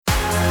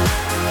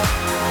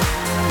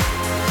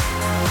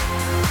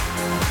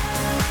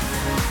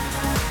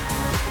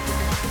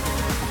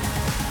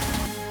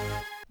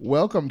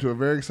Welcome to a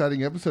very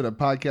exciting episode of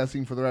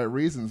Podcasting for the Right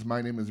Reasons.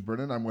 My name is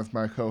Brennan. I'm with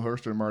my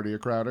co-host, Marty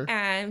Crowder.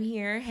 I'm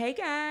here. Hey,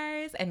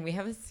 guys. And we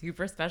have a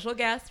super special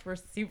guest. We're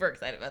super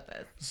excited about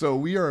this. So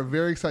we are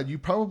very excited. You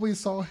probably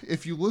saw,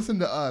 if you listen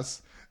to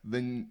us,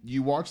 then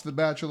you watched The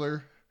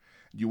Bachelor,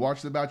 you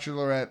watched The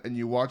Bachelorette, and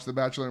you watched The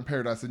Bachelor in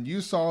Paradise, and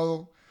you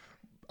saw,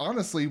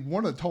 honestly,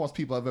 one of the tallest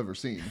people I've ever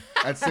seen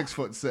at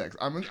 6'6".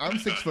 I'm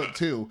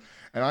 6'2",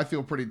 and I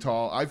feel pretty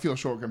tall. I feel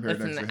short compared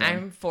next to him.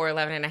 I'm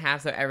 4'11 and a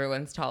half, so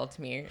everyone's tall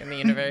to me in the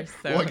universe.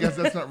 So. Well, I guess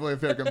that's not really a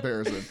fair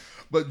comparison.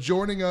 But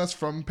joining us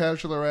from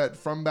Bachelorette,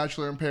 from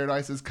Bachelor in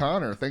Paradise, is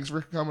Connor. Thanks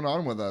for coming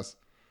on with us.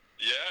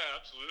 Yeah,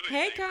 absolutely.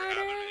 Hey,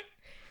 Connor.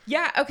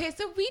 Yeah, okay,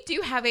 so we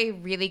do have a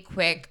really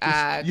quick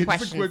just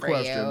question a quick for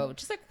question. you.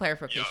 Just a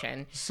clarification.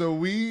 Yeah. So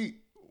we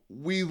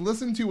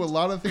listened to a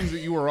lot of things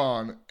that you were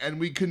on, and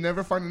we could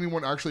never find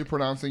anyone actually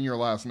pronouncing your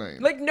last name.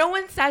 Like, no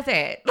one says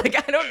it. Like,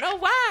 I don't know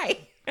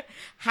why.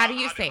 How do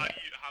you say it?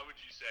 How would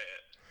you say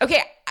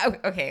it?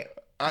 Okay.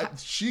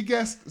 She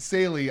guessed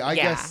Saeli. I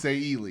guessed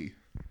Saeli.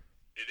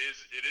 It is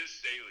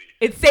Saeli.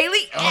 It's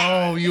Saeli?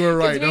 Oh, you were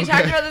right. We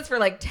talked about this for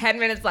like 10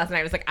 minutes last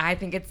night. I was like, I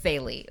think it's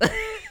Saeli.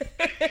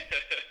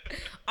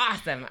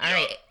 Awesome. All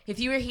right. If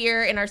you were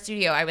here in our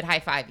studio, I would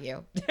high five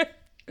you. Virtual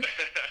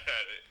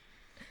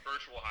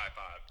high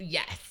five.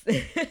 Yes.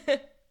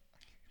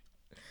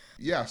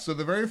 Yeah, so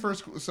the very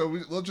first... So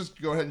we'll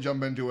just go ahead and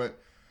jump into it.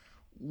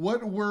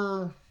 What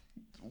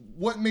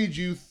made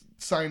you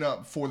sign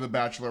up for The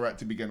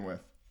Bachelorette to begin with?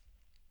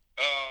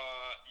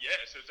 Yeah,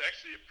 so it's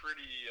actually a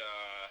pretty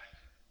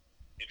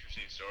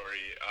interesting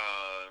story.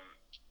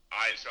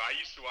 I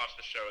used to watch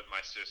the show with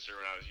my sister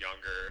when I was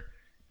younger,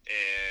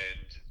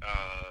 and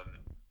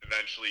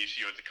eventually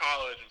she went to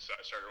college, and so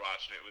I started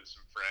watching it with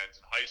some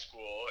friends in high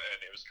school,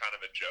 and it was kind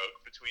of a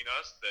joke between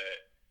us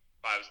that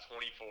if I was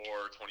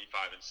 24,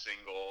 25, and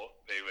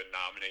single, they would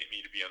nominate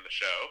me to be on the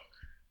show.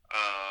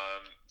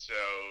 So,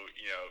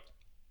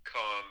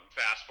 come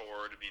fast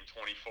forward to being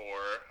 24,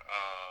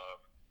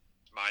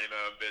 minding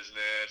my own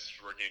business,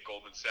 working at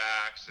Goldman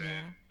Sachs,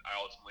 and I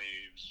ultimately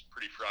was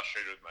pretty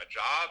frustrated with my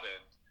job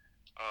and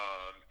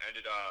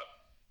ended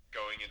up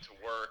going into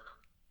work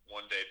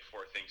one day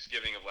before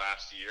Thanksgiving of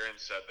last year and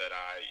said that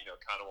I,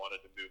 kind of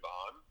wanted to move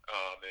on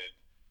and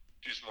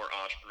do some more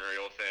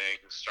entrepreneurial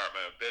things, start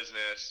my own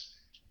business,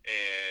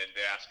 and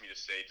they asked me to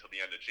stay till the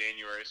end of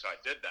January, so I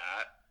did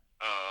that.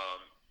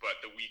 But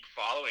the week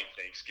following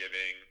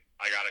Thanksgiving,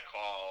 I got a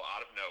call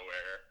out of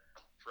nowhere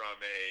from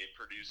a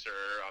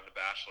producer on The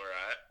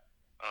Bachelorette,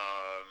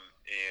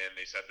 and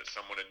they said that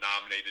someone had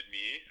nominated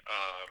me.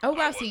 Oh,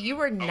 wow, so you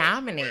were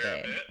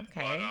nominated.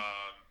 Okay. But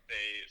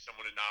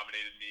someone had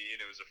nominated me, and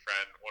it was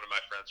one of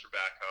my friends from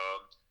back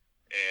home,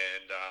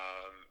 and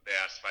they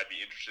asked if I'd be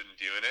interested in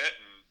doing it,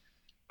 and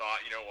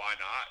thought, why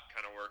not?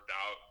 Kind of worked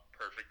out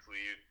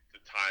perfectly,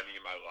 the timing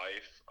in my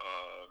life,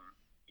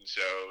 and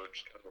so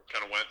just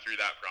kind of went through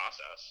that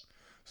process.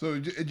 So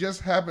it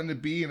just happened to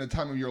be in a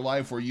time of your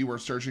life where you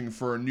were searching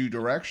for a new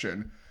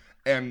direction,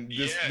 and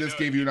this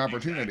gave you an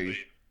opportunity.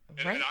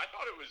 Exactly. And I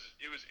thought it was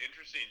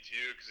interesting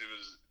too, because it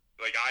was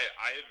like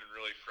I had been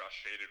really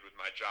frustrated with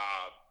my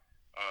job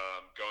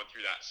going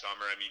through that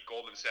summer. I mean,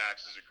 Goldman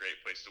Sachs is a great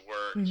place to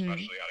work,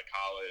 especially out of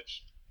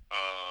college.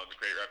 A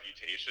great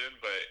reputation,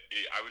 but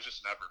I was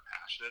just never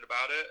passionate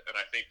about it, and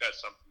I think that's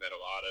something that a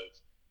lot of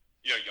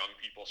young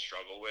people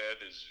struggle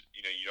with is,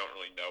 you don't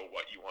really know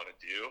what you want to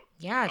do.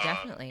 Yeah,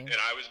 definitely. And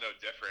I was no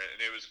different.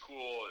 And it was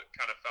cool. It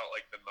kind of felt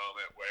like the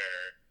moment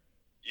where,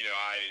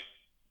 I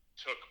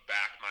took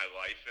back my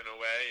life in a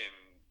way and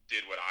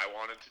did what I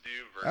wanted to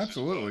do versus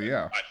Absolutely, what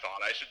yeah. I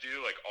thought I should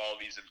do. Like all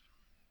these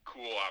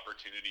cool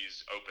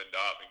opportunities opened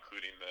up,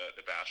 including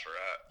the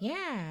Bachelorette.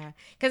 Yeah,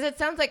 because it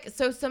sounds like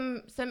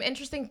some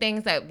interesting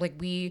things that like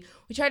we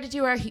tried to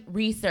do our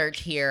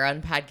research here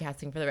on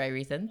Podcasting for the Right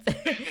Reasons,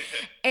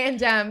 and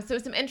so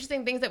some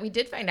interesting things that we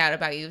did find out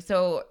about you.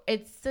 So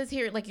it says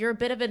here like you're a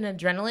bit of an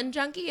adrenaline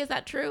junkie. Is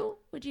that true?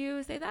 Would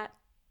you say that?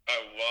 I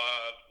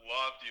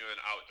love doing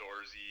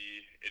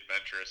outdoorsy,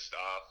 adventurous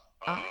stuff.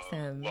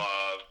 Awesome.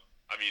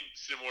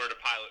 Similar to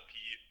Pilot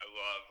Pete, I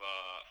love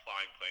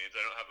flying planes. I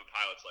don't have a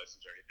pilot's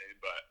license or anything,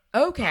 but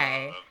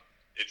okay.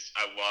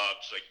 I love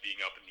just like being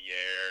up in the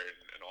air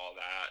and all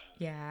that.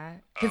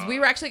 Yeah, because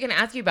we were actually going to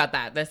ask you about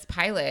that, this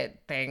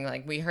pilot thing.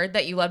 Like we heard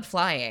that you loved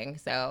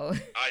flying, so.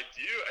 I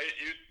do.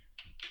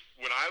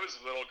 When I was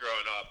little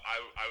growing up,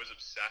 I was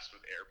obsessed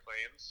with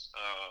airplanes.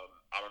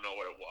 I don't know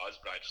what it was,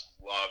 but I just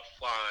loved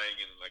flying,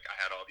 and like I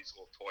had all these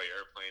little toy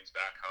airplanes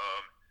back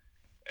home.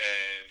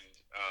 And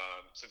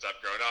since I've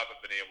grown up, I've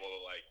been able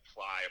to like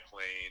fly a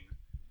plane,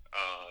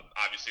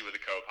 obviously with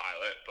a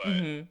co-pilot, but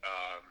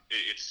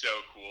it's so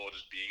cool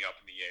just being up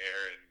in the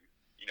air and,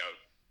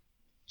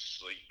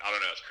 just like, I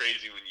don't know, it's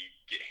crazy when you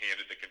get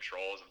handed the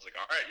controls and it's like,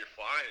 all right, you're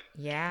flying.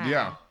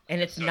 Yeah.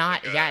 And it's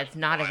not, it's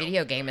not a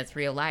video game, it's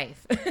real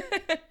life.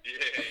 Yeah.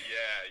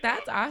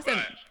 That's awesome.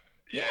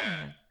 But,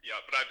 yeah.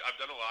 But I've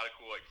done a lot of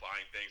cool like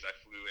flying things. I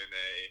flew in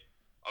a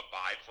a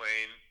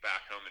biplane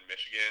back home in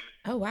Michigan.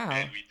 Oh, wow.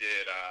 And we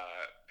did.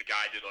 The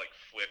guy did like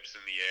flips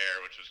in the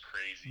air, which was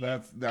crazy.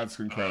 That's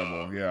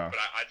incredible. Yeah. But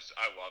I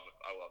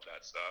love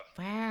that stuff.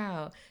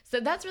 Wow. So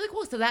that's really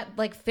cool. So that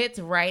like fits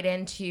right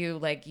into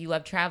like you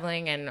love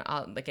traveling and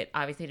like it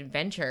obviously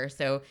adventure.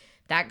 So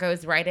that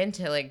goes right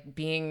into like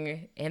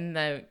being in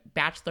the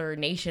Bachelor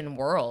Nation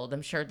world.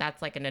 I'm sure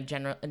that's like an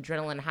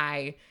adrenaline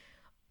high,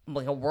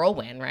 like a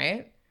whirlwind,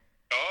 right?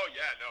 Oh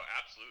yeah, no,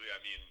 absolutely. I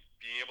mean,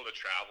 being able to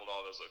travel to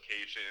all those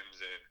locations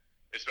and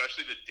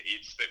especially the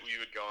dates that we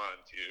would go on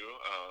too,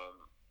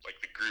 like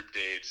the group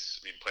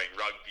dates. I mean, playing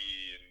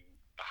rugby and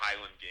the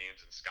Highland Games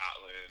in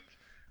Scotland.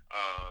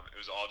 It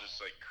was all just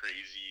like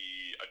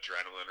crazy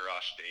adrenaline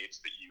rush dates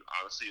that you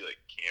honestly like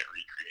can't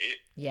recreate.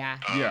 Yeah.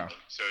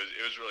 So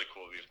it was really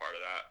cool to be a part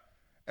of that.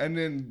 And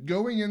then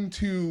going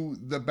into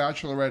the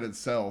Bachelorette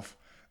itself,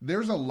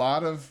 there's a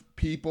lot of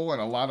people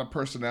and a lot of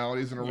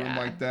personalities in a room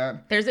like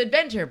that. There's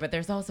adventure, but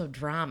there's also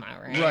drama,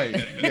 right?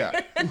 Right.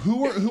 Yeah.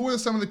 Who are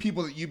some of the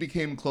people that you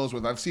became close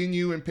with? I've seen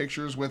you in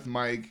pictures with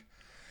Mike,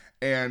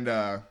 and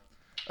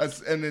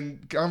then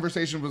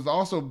conversation was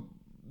also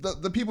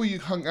the people you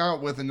hung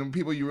out with and the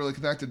people you really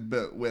connected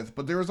with.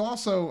 But there was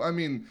also, I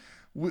mean,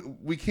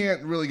 we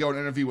can't really go and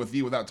interview with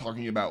you without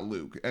talking about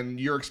Luke and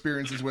your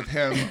experiences with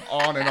him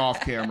on and off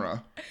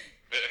camera.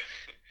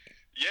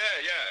 Yeah.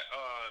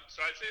 So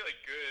I'd say like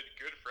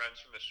good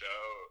friends from the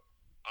show.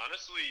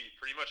 Honestly,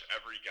 pretty much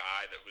every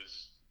guy that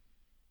was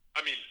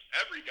there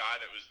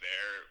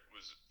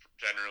was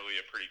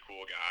generally a pretty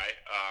cool guy.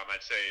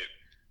 I'd say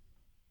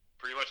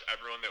pretty much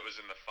everyone that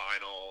was in the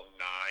final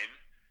 9,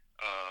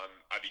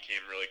 I became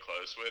really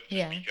close with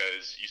just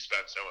because you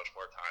spent so much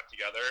more time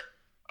together.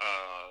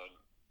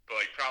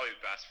 But like probably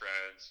the best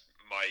friends,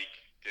 Mike,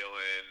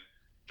 Dylan,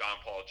 Don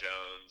Paul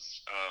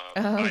Jones.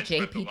 I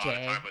spent a lot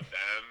of time with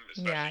them,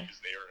 especially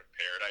because they were in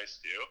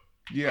Paradise too.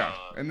 Yeah,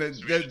 and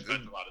so we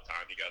spent a lot of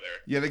time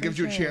together. Yeah, that gives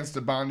you a chance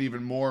to bond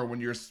even more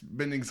when you're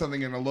spending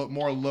something in a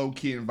more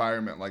low-key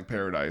environment like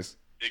Paradise.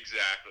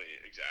 Exactly.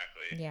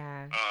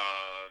 Yeah.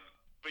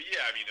 But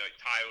yeah, I mean, like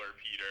Tyler,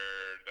 Peter,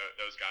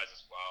 those guys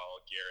as well,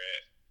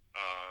 Garrett.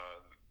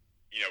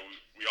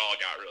 We all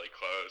got really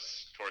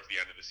close towards the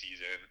end of the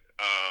season.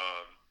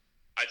 I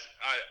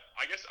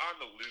guess on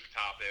the Luke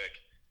topic,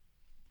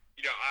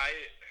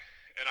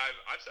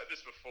 I've said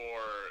this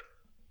before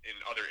in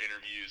other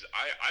interviews.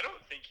 I don't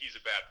think he's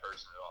a bad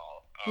person at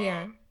all.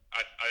 I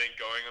think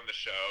going on the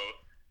show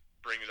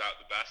brings out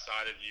the best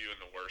side of you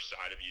and the worst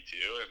side of you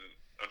too. And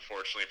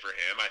unfortunately for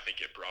him, I think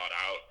it brought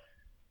out,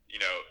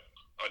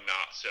 a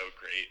not so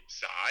great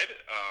side.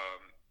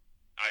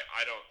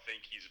 I don't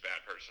think he's a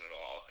bad person at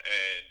all.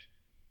 And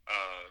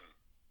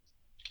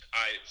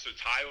so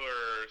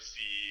Tyler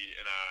C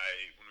and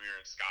I, when we were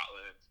in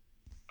Scotland,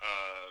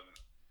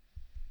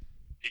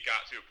 it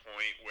got to a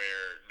point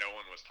where no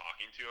one was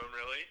talking to him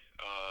really,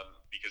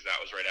 because that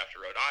was right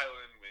after Rhode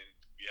Island when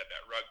we had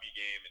that rugby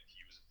game and he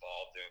was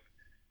involved in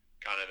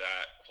kind of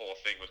that whole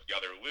thing with the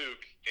other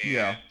Luke.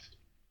 And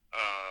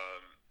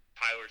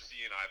Tyler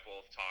C and I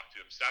both talked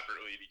to him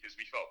separately because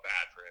we felt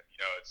bad for him.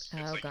 It's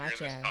like you're in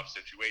this tough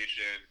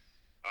situation.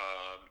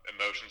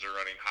 Emotions are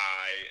running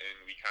high,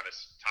 and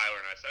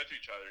Tyler and I said to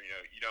each other,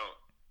 you don't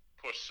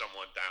push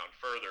someone down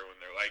further when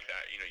they're like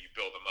that. You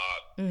build them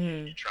up,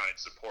 you try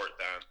and support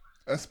them.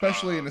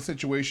 Especially in a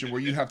situation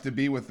where you have to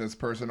be with this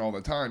person all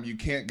the time. You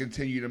can't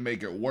continue to make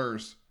it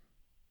worse.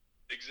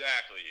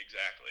 Exactly.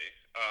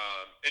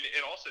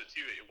 And also,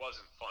 too, it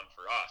wasn't fun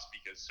for us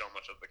because so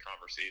much of the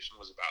conversation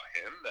was about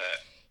him that,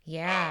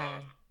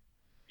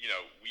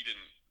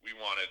 we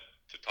wanted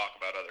to talk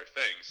about other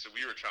things. So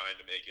we were trying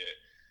to make it,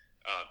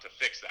 to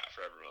fix that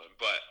for everyone.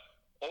 But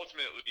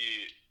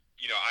ultimately,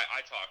 I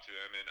talked to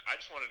him and I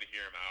just wanted to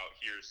hear him out,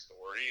 hear his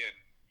story, and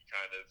we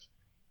kind of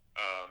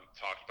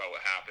talked about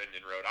what happened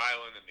in Rhode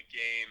Island in the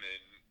game.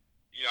 And,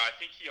 I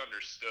think he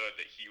understood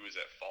that he was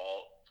at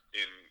fault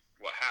in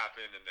what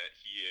happened and that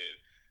he had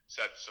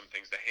said some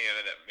things to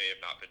Hannah that may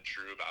have not been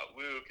true about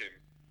Luke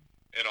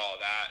and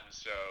all that. And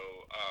so,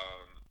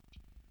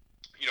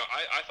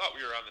 I thought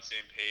we were on the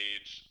same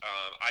page.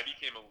 I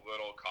became a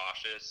little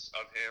cautious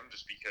of him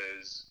just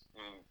because,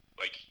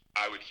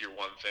 I would hear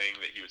one thing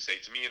that he would say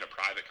to me in a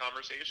private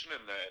conversation,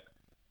 and then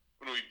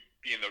when we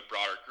be in the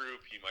broader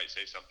group, he might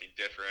say something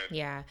different.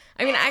 Yeah.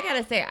 I mean, I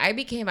gotta say, I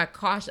became a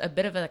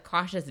bit of a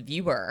cautious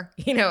viewer,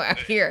 out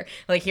here,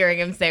 like hearing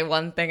him say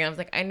one thing. And I was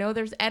like, I know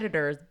there's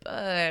editors,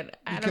 but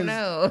I don't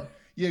know.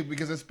 Yeah,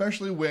 because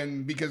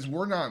because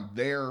we're not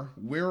there,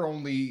 we're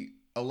only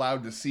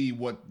allowed to see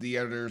what the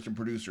editors and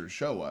producers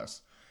show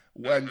us.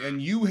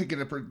 And you get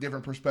a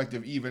different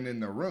perspective even in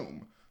the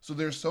room. So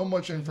there's so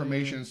much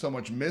information, so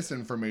much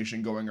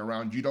misinformation going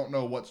around. You don't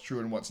know what's true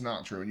and what's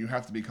not true, and you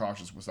have to be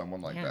cautious with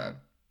someone like that.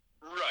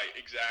 Right,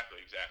 exactly.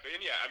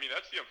 And yeah, I mean,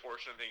 that's the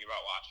unfortunate thing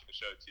about watching the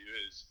show too,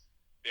 is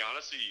they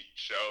honestly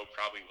show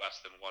probably less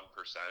than 1%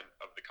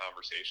 of the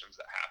conversations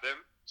that happen.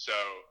 So,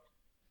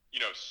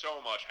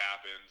 so much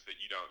happens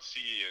that you don't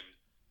see, and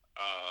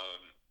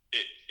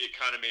it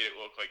kind of made it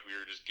look like we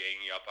were just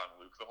ganging up on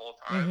Luke the whole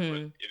time,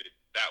 but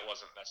that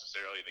wasn't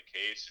necessarily the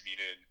case. I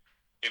mean,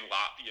 in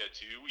Latvia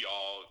too, we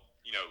all,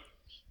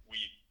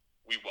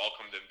 we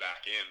welcomed him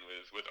back in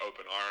with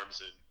open arms,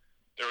 and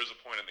there was a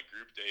point in the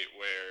group date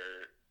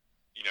where,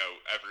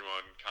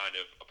 everyone kind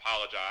of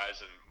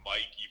apologized, and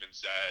Mike even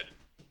said,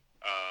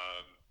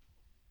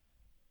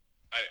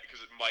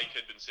 because Mike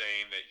had been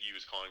saying that he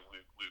was calling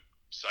Luke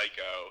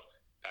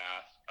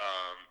psychopath,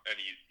 and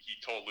he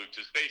told Luke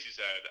to his face, he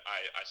said,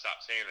 I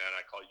stopped saying that,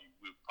 and I call you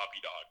Luke puppy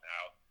dog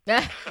now.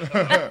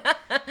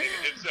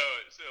 and so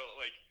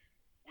like,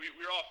 we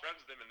were all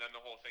friends with him, and then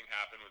the whole thing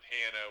happened with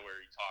Hannah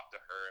where he talked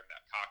to her and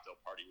that cocktail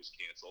party was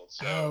canceled.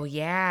 So, oh,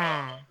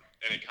 yeah.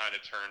 And it kind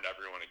of turned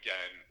everyone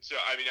again. So,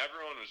 I mean,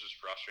 everyone was just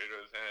frustrated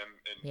with him.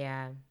 And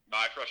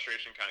my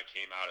frustration kind of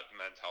came out at the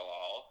Men Tell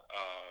All,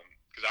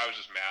 because I was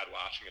just mad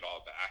watching it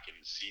all back and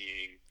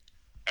seeing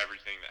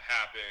everything that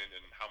happened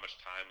and how much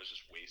time was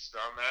just wasted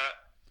on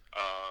that.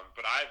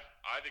 But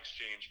I've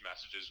exchanged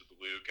messages with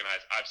Luke, and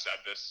I've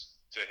said this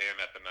to him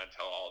at the Men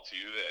Tell All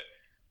too, that,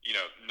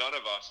 none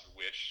of us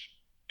wish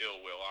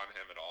ill will on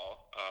him at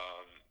all.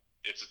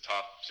 It's a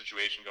tough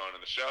situation going on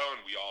the show,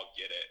 and we all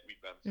get it. We've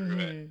been through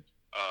it.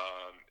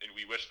 And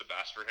we wish the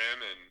best for him,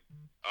 and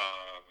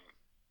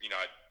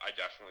I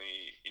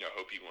definitely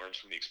hope he learns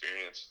from the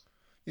experience.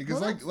 Yeah,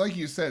 because like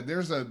you said,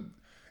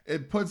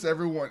 it puts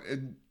everyone,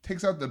 it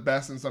takes out the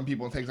best in some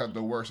people and takes out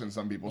the worst in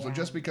some people. So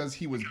just because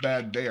he was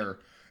bad there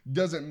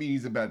doesn't mean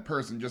he's a bad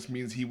person. Just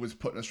means he was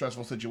put in a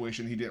stressful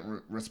situation. He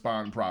didn't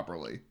respond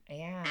properly.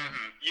 Yeah.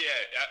 Mm-hmm.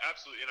 Yeah,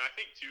 absolutely. And I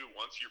think too,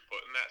 once you're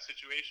put in that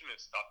situation,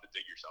 it's tough to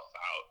dig yourself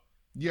out.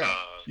 Yeah,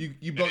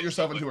 you built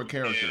yourself into a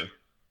character.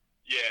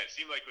 It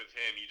seemed like with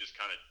him, he just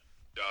kind of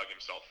dug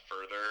himself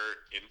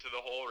further into the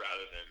hole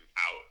rather than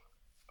out,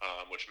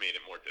 which made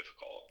it more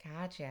difficult.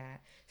 Gotcha.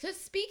 So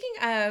speaking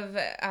of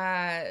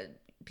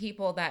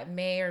people that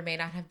may or may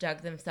not have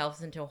dug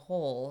themselves into a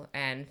hole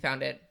and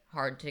found it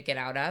hard to get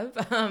out of,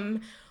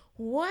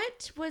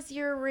 what was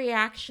your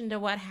reaction to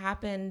what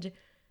happened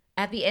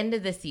at the end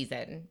of the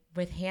season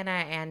with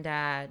Hannah and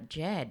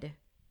Jed?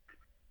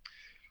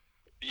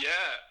 Yeah,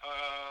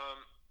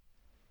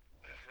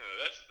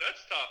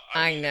 that's tough.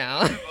 I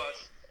know.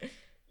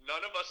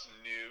 None of us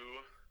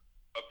knew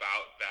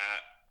about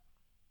that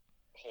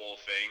whole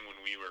thing when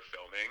we were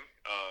filming.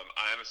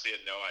 I honestly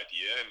had no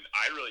idea, and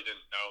I really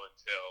didn't know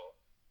until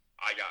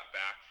I got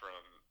back from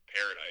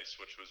Paradise,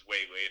 which was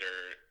way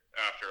later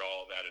after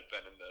all that had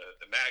been in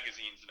the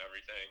magazines and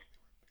everything.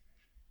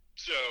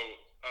 So,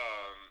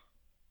 I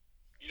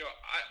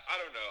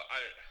don't know.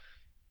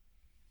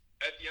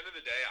 At the end of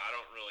the day, I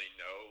don't really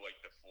know like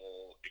the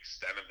full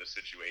extent of the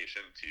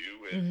situation too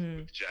with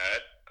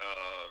Jed,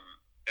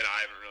 and I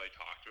haven't really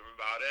talked to him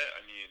about it.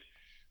 I mean,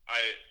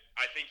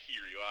 I think he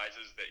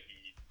realizes that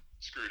he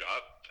screwed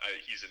up.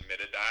 He's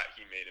admitted that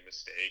he made a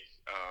mistake,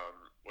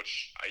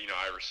 which I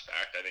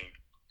respect. I think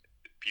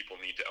people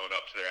need to own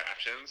up to their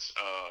actions,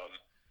 and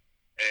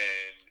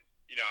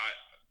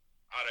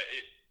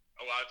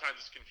a lot of times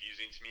it's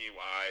confusing to me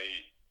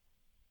why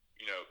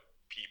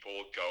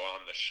people go on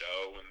the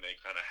show when they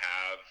kind of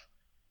have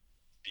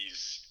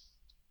these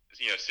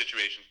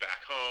situations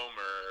back home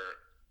or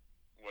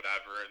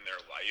whatever in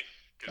their life.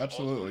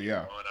 Absolutely,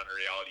 yeah. On a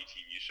reality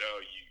TV show,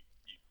 you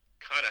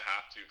kind of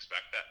have to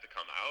expect that to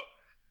come out.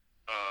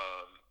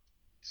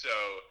 So,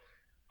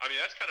 I mean,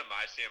 that's kind of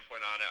my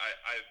standpoint on it.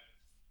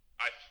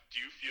 I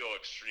do feel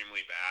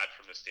extremely bad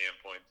from the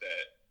standpoint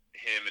that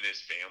him and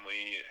his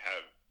family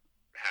have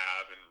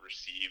and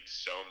received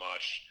so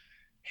much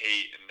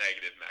hate and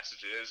negative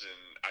messages, and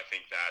I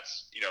think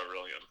that's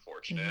really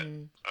unfortunate.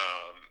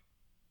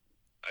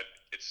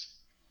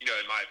 It's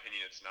in my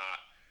opinion, it's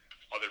not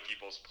other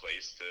people's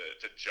place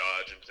to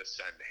judge and to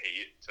send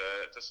hate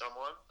to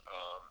someone.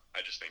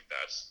 I just think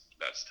that's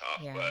tough.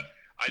 Yeah. But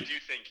I do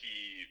think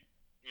he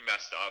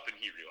messed up and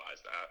he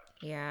realized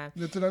that. Yeah.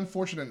 It's an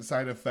unfortunate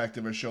side effect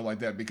of a show like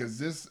that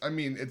because it's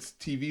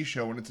TV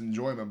show and it's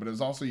enjoyment, but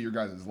it's also your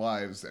guys'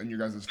 lives and your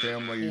guys'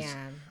 families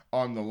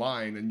on the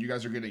line, and you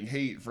guys are getting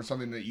hate for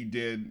something that you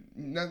did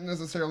not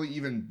necessarily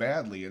even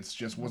badly. It's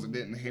just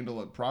didn't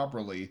handle it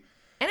properly.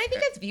 And I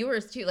think as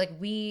viewers too, like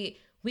we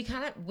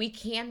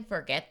can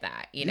forget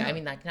that, I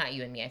mean, like not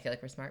you and me, I feel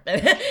like we're smart,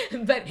 but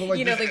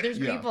like there's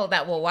people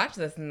that will watch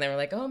this and they're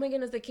like, oh my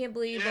goodness, I can't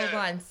believe blah,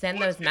 blah, and send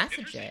those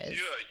messages.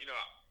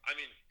 I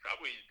mean,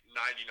 probably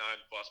 99+%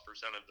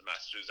 of the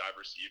messages I've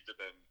received have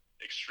been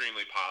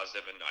extremely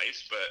positive and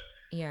nice, but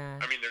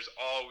I mean, there's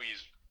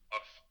always a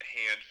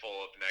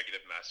handful of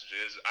negative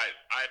messages. I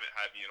haven't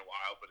had any in a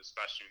while, but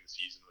especially when the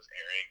season was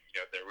airing,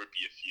 there would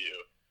be a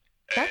few.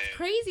 That's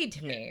crazy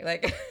to me.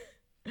 Like,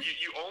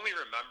 you only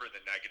remember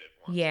the negative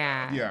ones.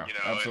 Yeah. Yeah,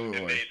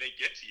 absolutely. And they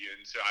get to you.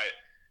 And so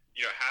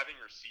having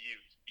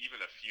received even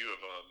a few of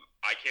them,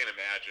 I can't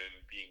imagine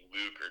being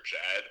Luke or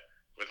Jed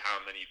with how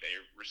many they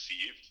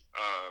received.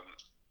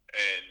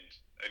 And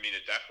I mean,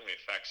 it definitely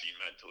affects you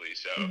mentally.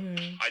 So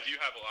I do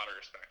have a lot of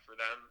respect for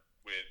them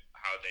with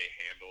how they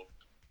handled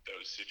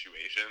those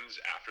situations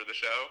after the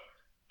show.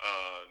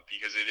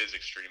 because it is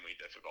extremely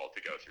difficult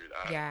to go through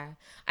that. Yeah.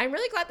 I'm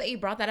really glad that you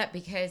brought that up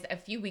because a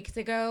few weeks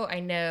ago, I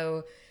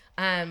know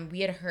we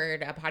had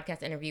heard a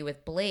podcast interview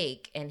with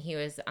Blake, and he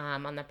was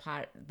on the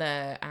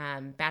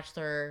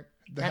Bachelor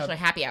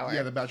Happy Hour.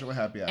 Yeah, the Bachelor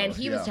Happy Hour. And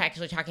he was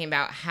actually talking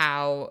about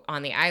how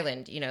on the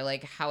island,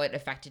 like how it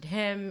affected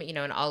him,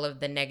 and all of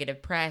the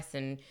negative press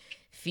and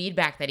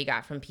feedback that he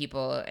got from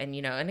people. And,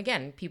 and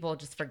again, people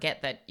just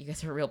forget that you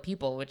guys are real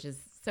people, which is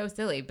so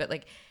silly. But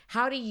like,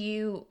 how do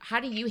you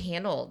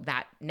handle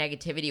that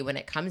negativity when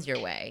it comes your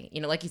way?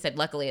 Like you said,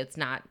 luckily it's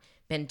not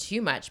been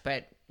too much,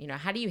 but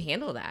how do you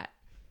handle that?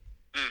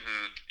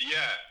 Mm-hmm.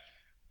 Yeah.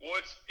 Well,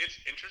 it's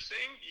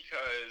interesting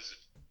because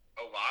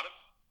a lot of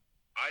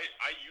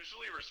I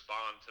usually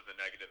respond to the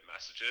negative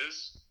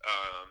messages,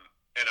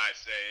 and I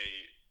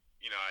say,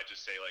 I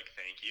just say like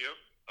thank you,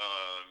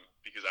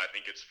 because I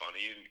think it's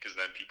funny, because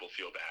then people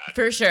feel bad.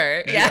 For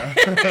sure, yeah.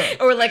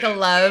 Or like a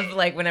love,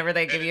 like whenever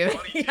they give you. It's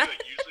funny too.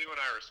 Like, usually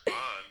when I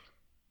respond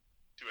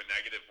to a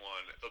negative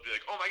one, they'll be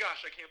like, "Oh my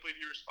gosh, I can't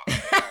believe you responded."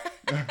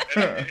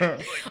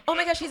 Like, oh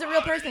my gosh, he's a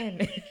real person.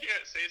 You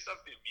can't say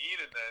something mean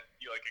and then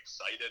be like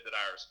excited that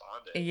I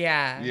responded.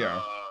 Yeah.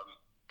 Yeah.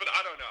 But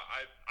I don't know.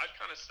 I've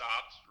kind of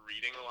stopped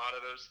reading a lot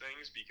of those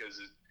things because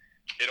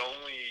it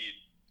only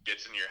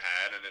gets in your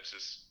head, and it's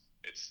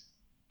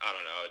I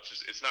don't know.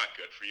 It's not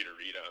good for you to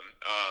read them.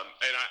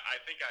 And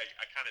I think I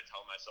kind of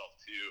tell myself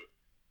too,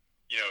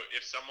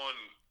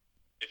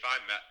 if I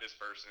met this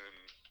person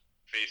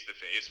face to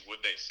face,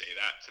 would they say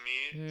that to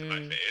me, to my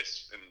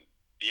face? And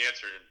the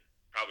answer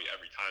probably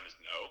every time is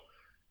no.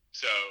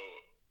 So,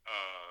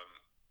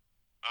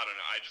 I don't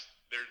know.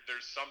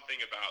 There's something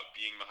about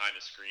being behind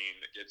a screen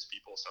that gives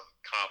people some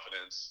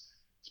confidence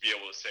to be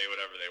able to say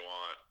whatever they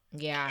want.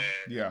 Yeah.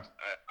 And yeah.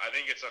 I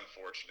think it's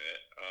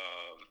unfortunate.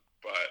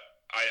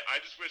 But I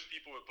just wish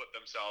people would put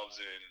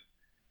themselves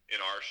in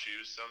our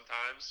shoes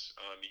sometimes,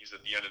 because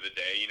at the end of the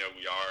day,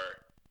 we are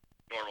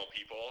normal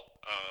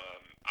people.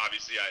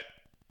 Obviously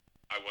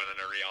I went on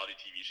a reality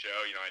TV show,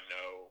 I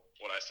know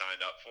what I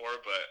signed up for,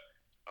 but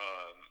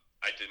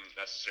I didn't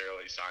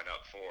necessarily sign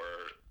up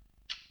for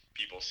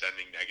people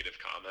sending negative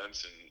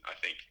comments, and I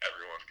think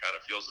everyone kind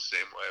of feels the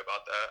same way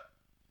about that.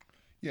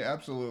 Yeah,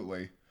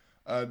 absolutely.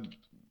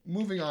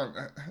 Moving on,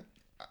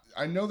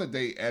 I know that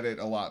they edit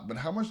a lot, but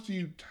how much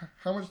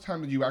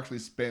time did you actually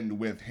spend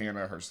with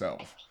Hannah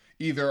herself?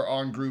 Either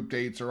on group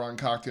dates or on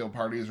cocktail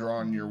parties or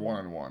on your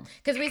one-on-one.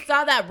 Because we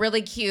saw that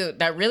really cute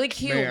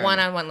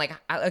one-on-one, like,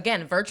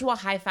 again, virtual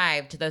high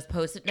five to those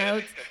Post-it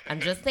notes.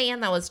 I'm just saying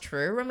that was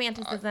true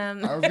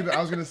romanticism. I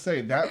was gonna say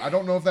that. I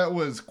don't know if that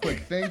was quick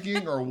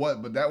thinking or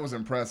what, but that was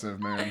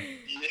impressive, man.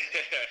 Yeah,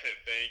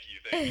 thank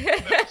you.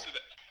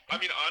 I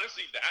mean,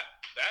 honestly,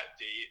 that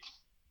date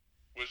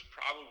was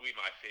probably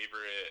my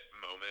favorite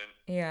moment.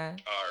 Yeah.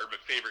 Or my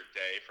favorite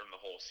day from the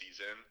whole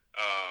season.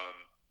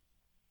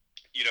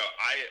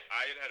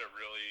 I had a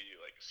really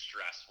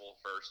stressful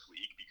first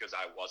week because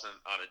I wasn't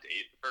on a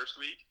date the first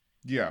week.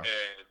 Yeah.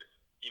 And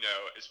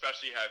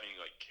especially having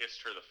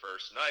kissed her the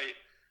first night,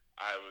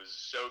 I was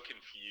so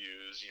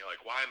confused.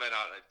 Why am I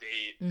not on a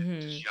date?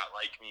 Mm-hmm. Does she not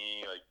like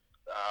me?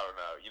 I don't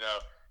know.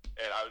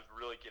 And I was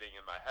really getting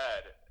in my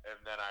head. And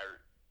then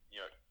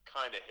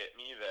kind of hit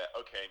me that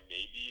okay,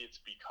 maybe it's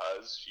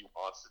because she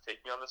wants to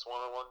take me on this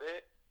one-on-one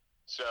date.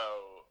 So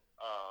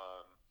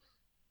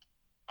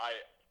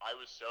I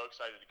was so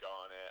excited to go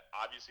on it.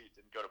 Obviously, it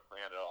didn't go to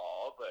plan at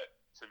all, but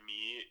to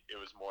me, it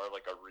was more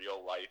like a real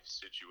life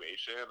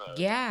situation of,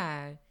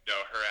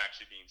 her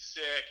actually being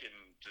sick and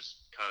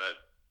just kind of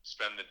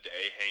spend the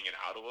day hanging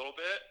out a little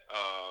bit,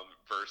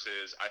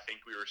 versus I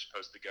think we were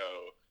supposed to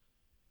go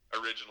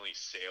originally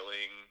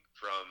sailing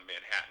from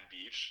Manhattan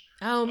Beach.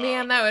 Oh,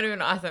 man, that would have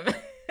been awesome.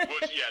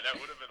 Which, yeah, that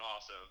would have been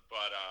awesome.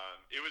 But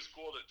it was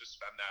cool to just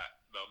spend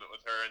that moment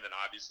with her, and then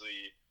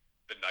obviously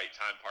the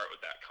nighttime part with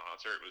that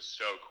concert was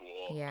so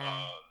cool.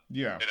 Yeah.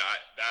 Yeah. And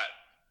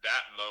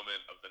that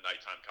moment of the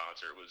nighttime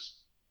concert was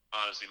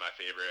honestly my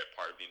favorite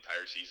part of the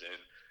entire season.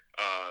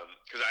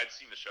 Because I'd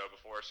seen the show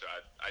before, so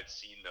I'd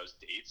seen those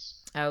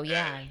dates. Oh,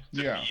 yeah. And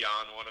to be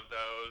on one of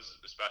those,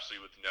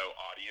 especially with no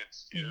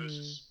audience, too, it was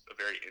just a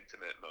very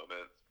intimate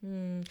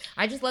moment.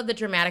 I just love the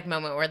dramatic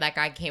moment where that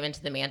guy came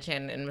into the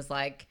mansion and was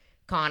like,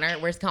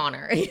 Connor, where's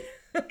Connor?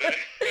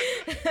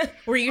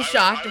 Were you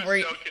shocked? I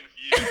was so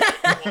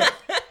confused.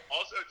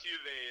 Also, too,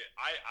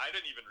 I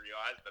didn't even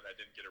realize that I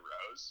didn't get a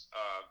rose,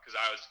 because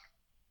I was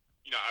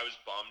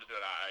bummed that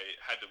I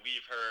had to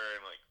leave her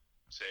and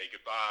say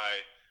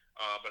goodbye,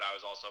 but I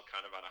was also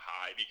kind of on a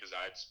high because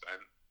I had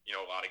spent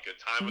a lot of good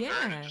time with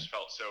her, and it just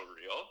felt so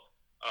real.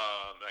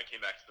 And I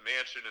came back to the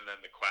mansion, and then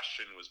the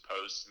question was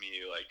posed to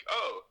me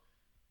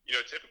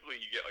typically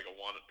you get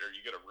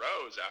you get a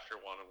rose after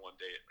one-on-one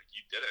date.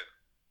 You didn't.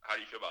 How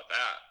do you feel about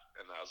that?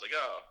 And I was like,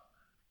 oh.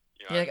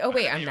 You're like, oh,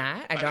 wait, I'm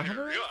not? I don't have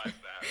a realize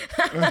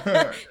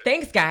that.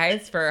 Thanks,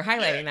 guys, for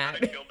highlighting that.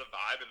 I killed the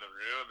vibe in the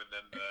room, and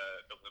then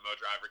the limo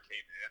driver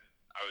came in.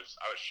 I was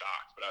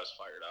shocked, but I was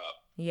fired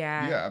up.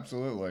 Yeah. Yeah,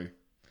 absolutely.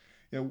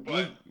 Yeah,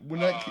 but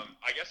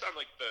I guess on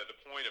the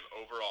point of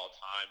overall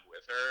time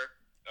with her,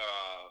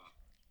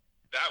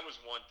 that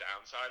was one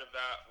downside of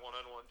that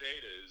one-on-one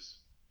date is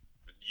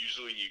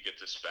usually you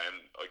get to spend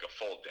like a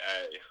full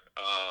day.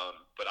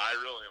 But I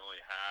really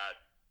only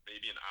had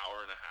maybe an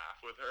hour and a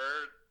half with her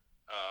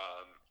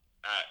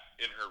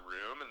in her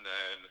room, and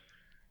then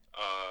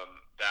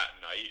that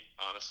night,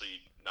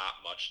 honestly, not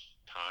much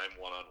time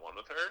one-on-one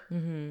with her.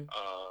 Mm-hmm.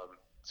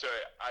 So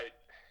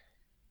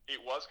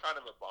it was kind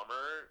of a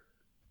bummer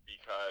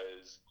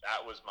because that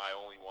was my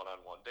only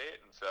one-on-one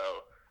date, and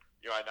so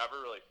I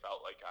never really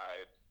felt like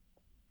I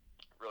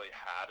really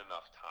had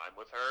enough time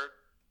with her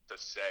to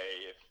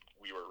say if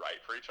we were right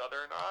for each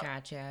other or not.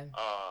 Gotcha.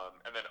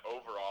 And then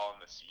overall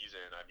in the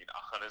season, I mean,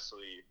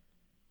 honestly,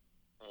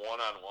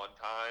 one-on-one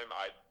time,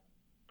 I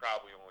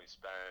probably only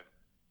spent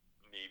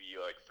maybe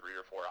like 3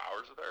 or 4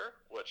 hours with her,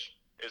 which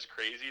is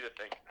crazy to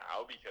think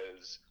now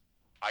because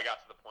I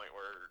got to the point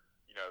where,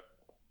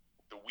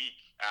 the week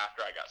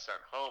after I got sent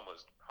home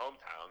was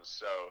hometowns.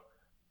 So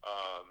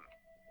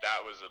that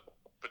was a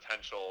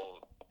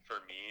potential for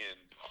me. And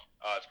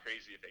it's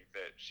crazy to think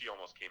that she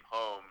almost came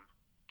home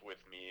with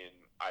me and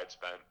I had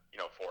spent,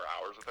 4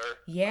 hours with her.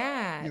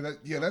 Yeah.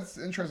 That's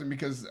interesting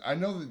because I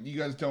know that you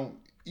guys don't,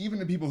 even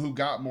the people who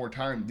got more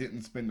time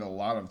didn't spend a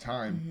lot of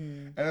time.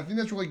 Mm-hmm. And I think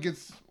that's really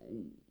gets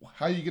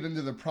how you get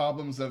into the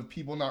problems of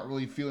people not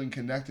really feeling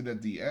connected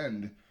at the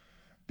end,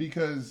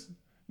 because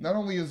not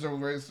only is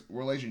the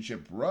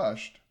relationship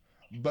rushed,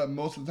 but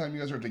most of the time you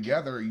guys are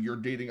together, you're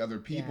dating other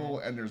people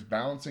and there's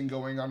balancing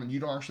going on and you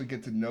don't actually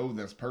get to know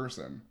this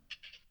person.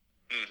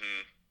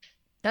 Mm-hmm.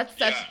 That's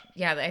such,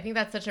 I think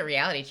that's such a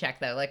reality check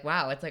though. Like,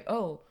 wow, it's like,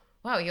 oh,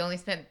 wow, you only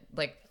spent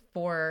like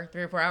 3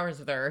 or 4 hours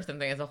with her or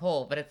something as a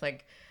whole. But it's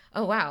like,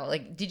 oh, wow.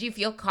 Like, did you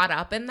feel caught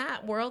up in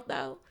that world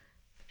though?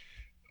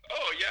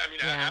 Oh, yeah. I mean,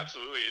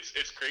 absolutely.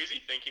 It's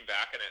crazy thinking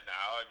back on it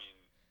now. I mean,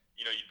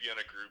 you'd be on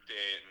a group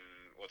date and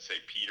let's say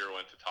Peter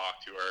went to talk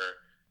to her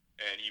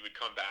and he would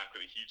come back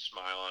with a huge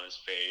smile on his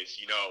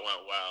face. It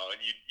went well. And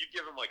you'd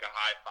give him like a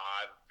high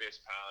five,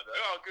 fist pound.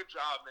 Like, oh, good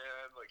job,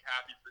 man. Like,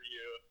 happy for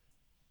you.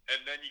 And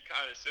then you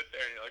kind of sit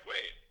there and you're like,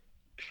 wait,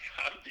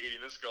 I'm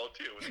dating this girl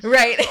too.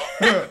 Right.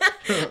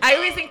 I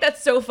always think that's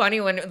so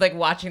funny when like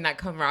watching that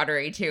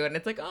camaraderie too. And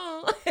it's like,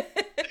 oh. Yeah.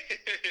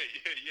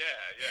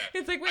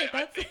 It's like, wait,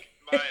 I think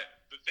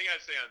the thing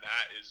I'd say on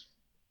that is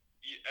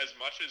as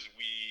much as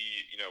we,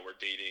 were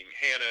dating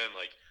Hannah and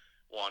like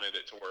wanted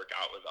it to work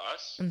out with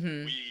us,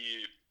 mm-hmm.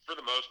 we, for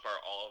the most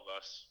part, all of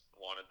us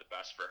wanted the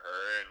best for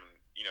her. And,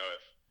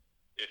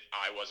 if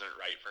I wasn't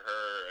right for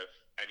her, if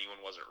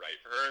anyone wasn't right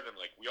for her, then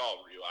like we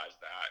all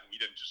realized that. And we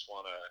didn't just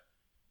want to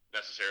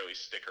necessarily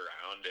stick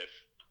around if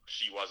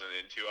she wasn't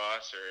into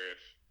us or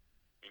if,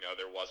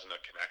 there wasn't a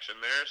connection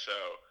there. So,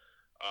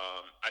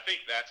 I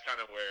think that's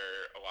kind of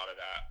where a lot of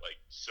that like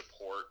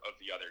support of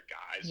the other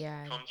guys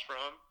comes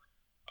from.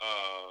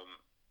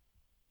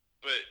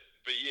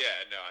 But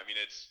yeah, no, I mean,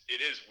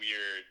 it is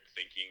weird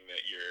thinking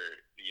that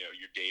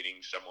you're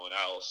dating someone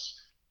else.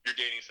 You're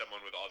dating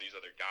someone with all these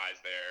other guys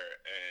there,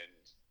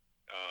 and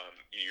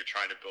you're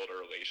trying to build a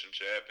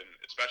relationship, and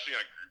especially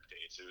on group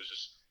dates, it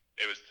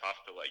was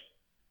tough to like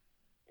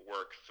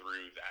work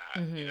through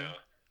that, mm-hmm.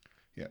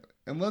 Yeah,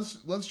 and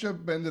let's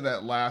jump into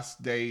that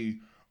last day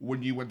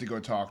when you went to go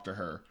talk to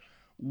her.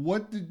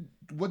 What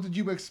did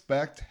you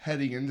expect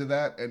heading into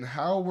that, and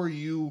how were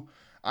you?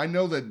 I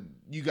know that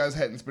you guys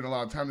hadn't spent a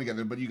lot of time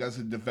together, but you guys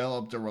had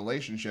developed a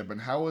relationship, and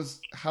how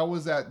was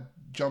that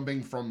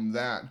jumping from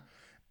that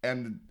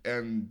and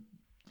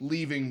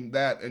leaving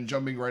that and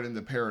jumping right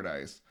into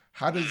paradise?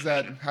 How does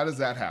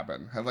that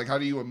happen? How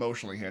do you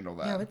emotionally handle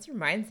that? Yeah, what's your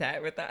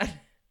mindset with that?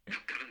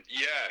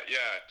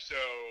 Yeah. So,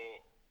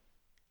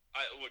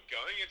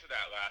 going into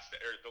that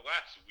the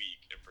last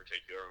week in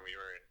particular, when we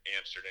were in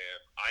Amsterdam,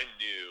 I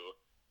knew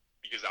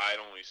because I had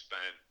only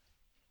spent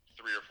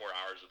 3 or 4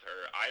 hours with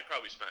her, I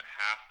probably spent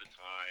half the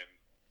time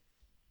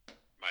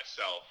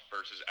myself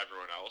versus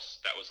everyone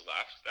else that was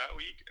left that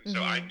week. And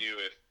so I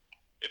knew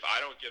if I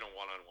don't get a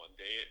one-on-one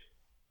date,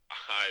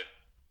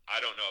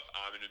 I don't know if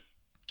I'm going to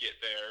get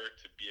there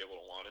to be able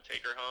to want to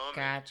take her home.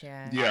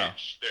 Gotcha. Yeah.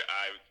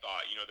 I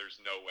thought,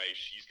 there's no way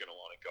she's going to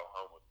want to go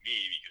home with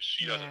me because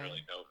she doesn't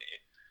really know me.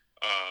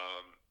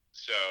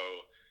 So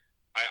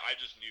I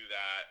just knew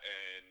that,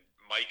 and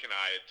Mike and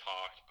I had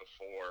talked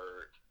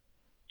before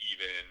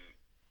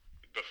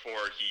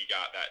he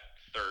got that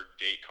third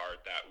date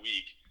card that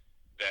week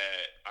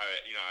that I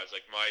was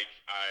like, Mike,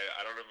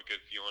 I don't have a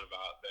good feeling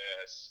about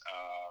this.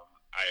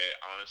 I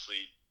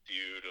honestly,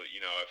 dude,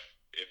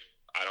 if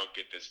I don't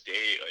get this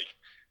date, like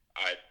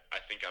I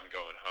think I'm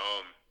going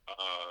home.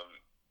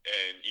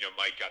 And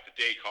Mike got the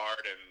date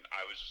card, and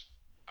I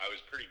was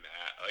pretty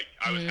mad. Like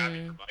I was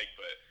happy for Mike,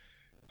 but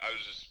I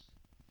was just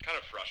kind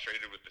of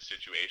frustrated with the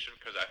situation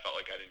because I felt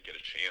like I didn't get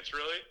a chance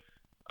really.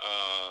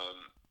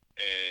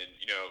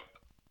 And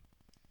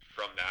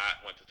from that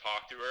went to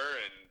talk to her,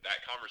 and that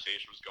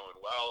conversation was going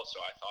well.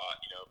 So I thought,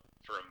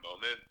 for a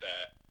moment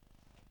that,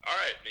 all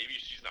right, maybe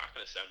she's not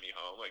going to send me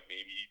home. Like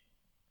maybe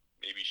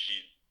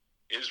she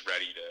is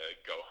ready to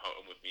go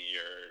home with me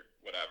or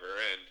whatever.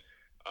 And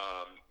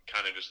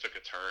kind of just took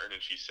a turn,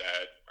 and she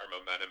said our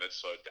momentum had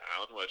slowed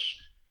down, which,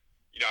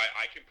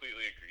 I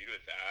completely agreed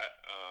with that.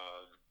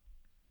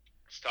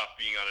 It's tough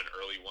being on an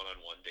early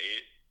one-on-one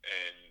date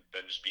and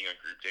then just being on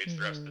group dates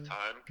the rest of the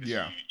time, because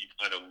you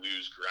kind of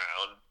lose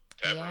ground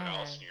to everyone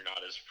else, and you're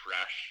not as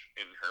fresh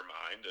in her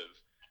mind of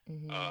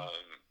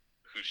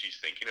who she's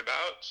thinking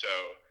about. So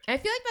I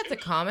feel like that's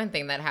a common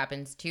thing that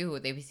happens too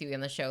with ABC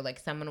on the show. Like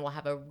someone will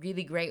have a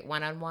really great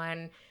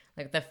one-on-one,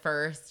 like the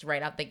first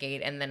right out the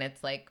gate, and then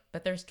it's like,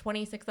 but there's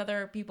 26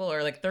 other people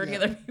or like 30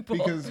 other people.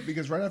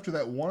 Because right after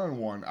that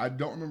one-on-one, I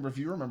don't remember if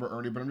you remember,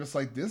 Ernie, but I'm just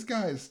like, this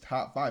guy's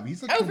top 5.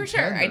 He's a contender. For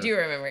sure. I do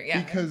remember,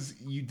 yeah. Because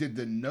you did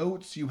the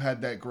notes, you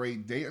had that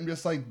great date. I'm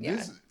just like,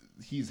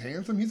 he's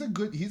handsome. He's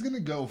going to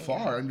go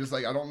far. I'm just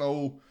like, I don't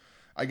know.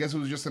 I guess it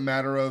was just a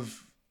matter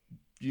of,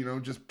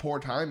 just poor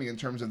timing in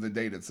terms of the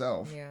date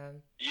itself. Yeah.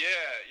 And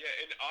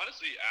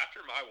honestly, after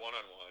my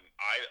one-on-one,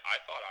 I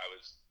thought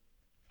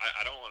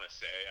I don't want to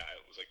say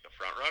I was like the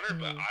front runner,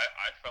 but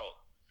I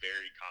felt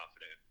very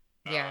confident.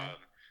 Yeah.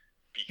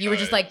 You were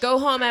just like, go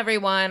home,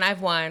 everyone. I've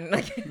won.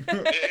 but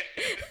no,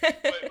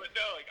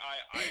 like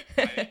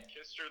I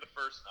kissed her the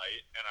first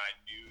night, and I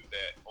knew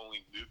that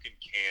only Luke and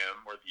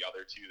Cam were the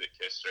other two that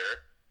kissed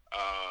her.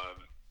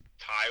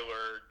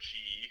 Tyler G,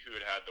 who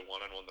had the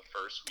one-on-one the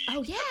first week,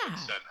 had been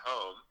sent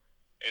home.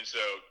 And so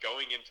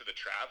going into the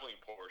traveling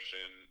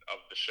portion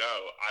of the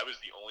show, I was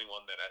the only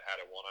one that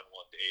had a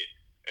one-on-one date.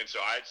 And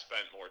so I had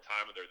spent more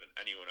time with her than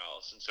anyone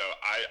else. And so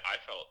I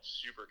felt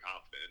super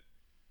confident.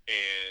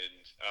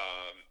 And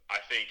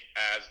I think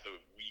as the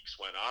weeks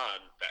went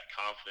on, that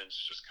confidence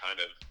just kind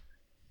of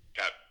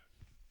got,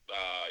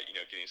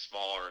 getting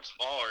smaller and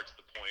smaller, to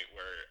the point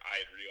where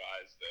I had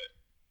realized that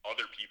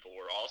other people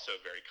were also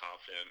very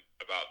confident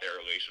about their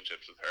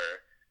relationships with her.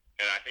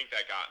 And I think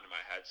that got into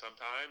my head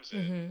sometimes.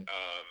 And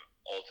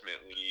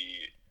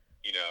ultimately,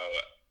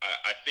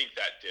 I think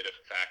that did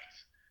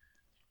affect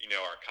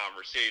our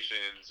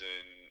conversations.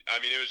 And I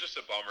mean, it was just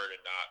a bummer to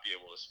not be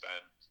able to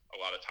spend a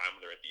lot of time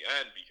with her at the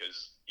end,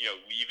 because,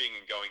 leaving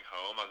and going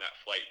home on that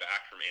flight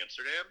back from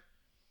Amsterdam,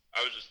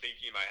 I was just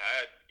thinking in my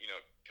head,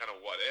 kind of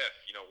what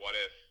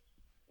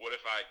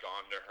if I had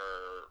gone to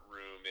her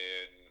room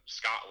in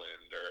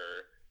Scotland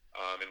or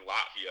in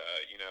Latvia,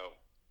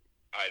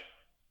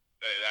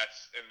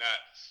 that's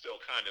still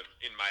kind of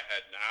in my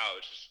head now.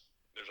 It's just,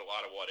 there's a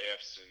lot of what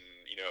ifs, and,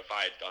 if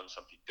I had done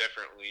something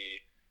differently,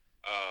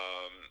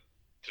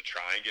 to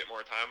try and get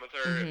more time with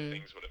her,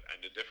 things would have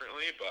ended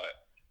differently.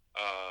 But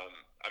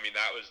I mean,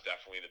 that was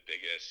definitely the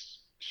biggest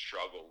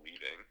struggle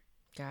leaving.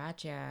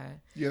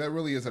 Gotcha. Yeah, that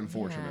really is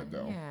unfortunate,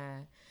 though. Yeah.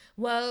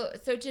 Well,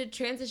 so to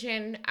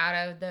transition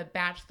out of the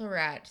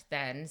Bachelorette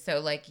then, so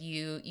like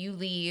you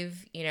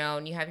leave,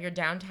 and you have your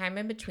downtime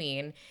in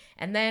between,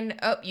 and then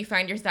you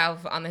find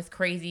yourself on this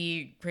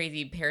crazy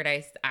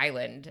Paradise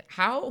Island.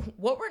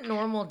 What were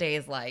normal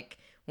days like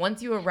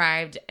once you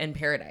arrived in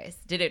Paradise?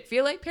 Did it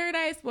feel like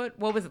Paradise? What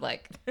was it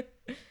like?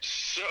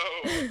 So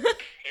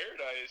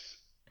Paradise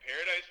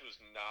was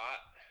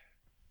not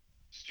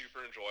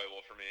super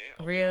enjoyable for me.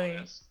 I'll really? be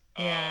honest.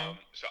 Yeah.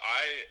 So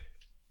I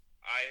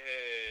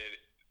had,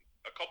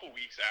 a couple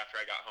weeks after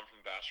I got home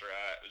from the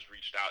Bachelorette, was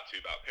reached out to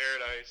about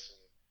Paradise,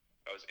 and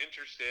I was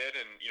interested,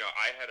 and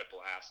I had a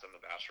blast on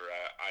the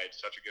Bachelorette. I had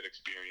such a good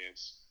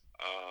experience,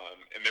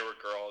 and there were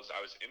girls I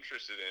was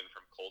interested in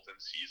from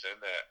Colton's season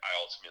that I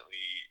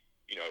ultimately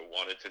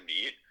wanted to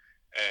meet,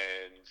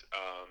 and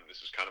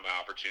this was kind of my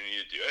opportunity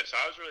to do it. So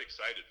I was really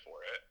excited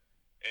for it,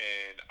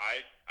 and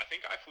I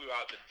think I flew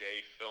out the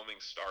day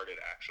filming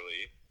started,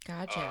 actually.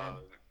 Gotcha.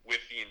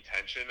 With the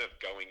intention of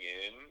going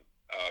in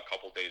a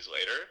couple days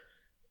later.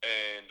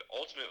 And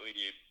ultimately,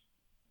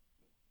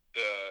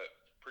 the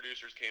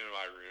producers came in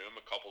my room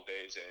a couple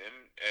days in,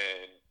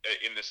 and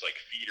in this like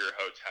feeder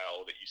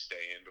hotel that you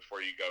stay in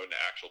before you go into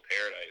actual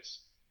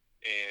Paradise.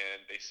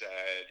 And they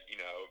said,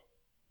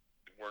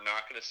 we're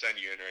not going to send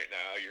you in right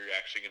now. You're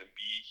actually going to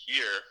be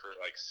here for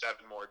like 7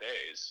 more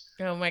days.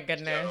 Oh my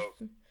goodness.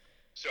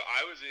 So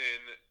I was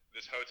in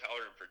this hotel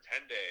room for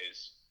 10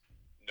 days,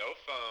 no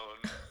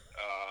phone,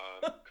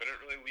 couldn't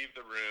really leave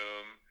the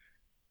room.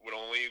 Would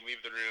only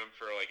leave the room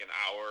for like an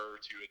hour or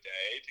 2 a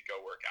day to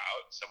go work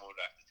out. Someone would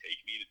have to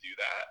take me to do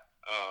that.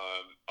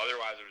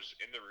 Otherwise, I was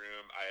in the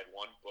room. I had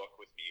one book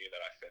with me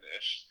that I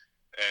finished.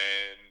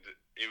 And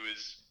it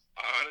was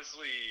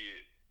honestly,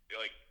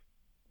 like,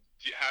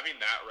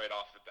 having that right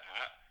off the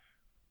bat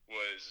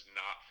was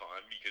not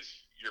fun, because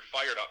you're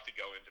fired up to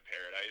go into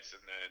Paradise,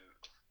 and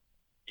then,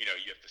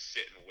 you have to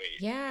sit and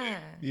wait. Yeah.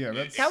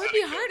 That would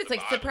be hard. It's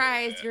like,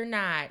 surprise, you're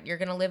not. You're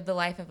going to live the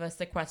life of a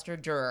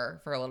sequestered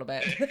juror for a little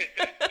bit.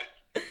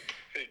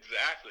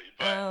 Exactly.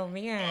 But, oh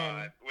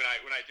man. When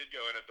I did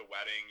go in at the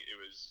wedding, it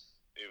was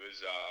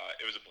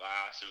a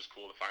blast. It was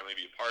cool to finally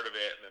be a part of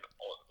it. And then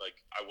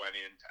I went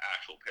into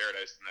actual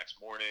Paradise the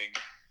next morning.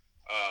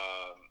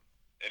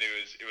 And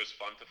it was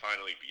fun to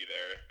finally be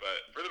there.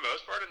 But for the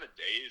most part in the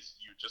days,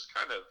 you just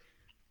kind of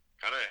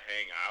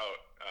hang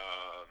out.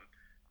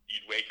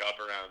 You'd wake up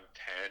around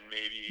 10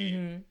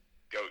 maybe,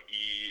 go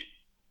eat,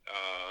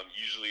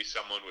 Usually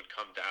someone would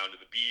come down to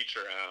the beach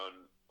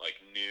around like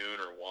noon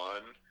or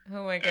 1.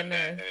 Oh my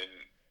goodness. And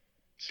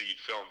so you'd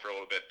film for a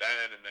little bit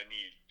then, and then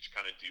you just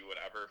kind of do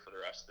whatever for the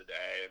rest of the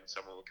day, and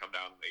someone would come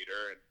down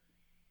later and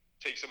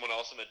take someone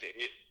else on a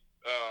date.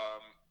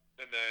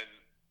 And then,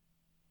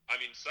 I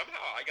mean,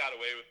 somehow I got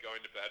away with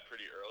going to bed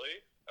pretty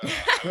early.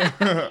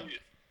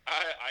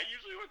 I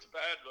usually went to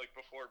bed like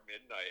before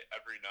midnight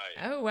every night.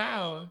 Oh,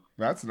 wow.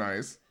 That's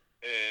nice.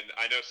 And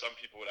I know some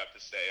people would have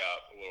to stay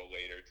up a little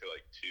later to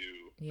like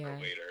 2 or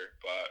later,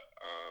 but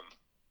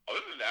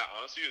other than that,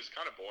 honestly, it was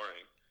kind of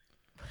boring.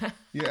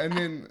 Yeah, and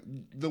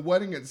then the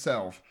wedding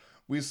itself.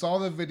 We saw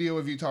the video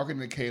of you talking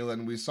to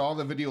Kaylin. We saw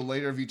the video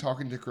later of you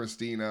talking to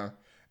Christina.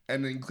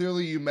 And then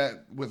clearly you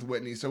met with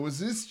Whitney. So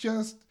was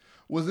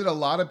it a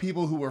lot of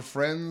people who were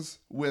friends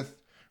with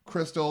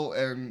Crystal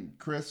and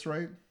Chris,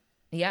 right?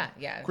 Yeah.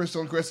 Crystal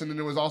and Chris, and then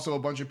there was also a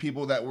bunch of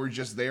people that were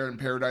just there in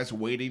Paradise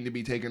waiting to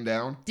be taken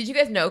down. Did you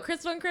guys know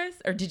Crystal and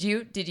Chris? Or did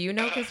you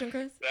know Crystal and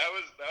Chris? That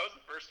was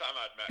the first time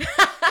I'd met.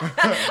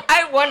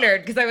 I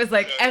wondered, because I was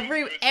like,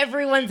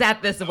 everyone's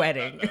at this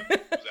wedding. I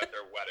was at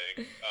their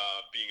wedding,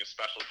 being a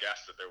special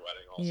guest at their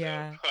wedding also.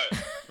 Yeah. But,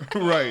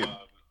 right.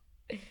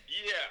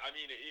 Yeah, I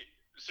mean,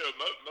 so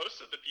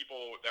most of the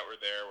people that were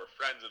there were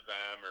friends of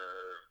them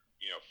or,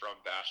 from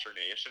Bachelor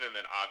Nation. And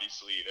then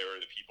obviously there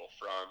were the people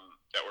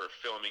that were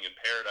filming in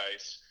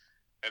Paradise.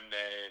 And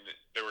then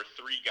there were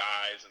 3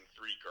 guys and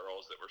 3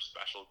 girls that were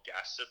special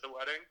guests at the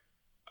wedding.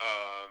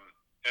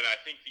 And I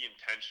think the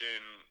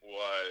intention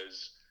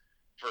was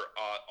for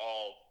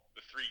all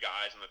the 3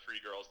 guys and the 3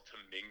 girls to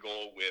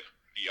mingle with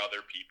the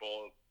other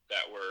people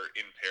that were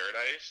in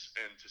Paradise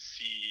and to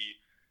see,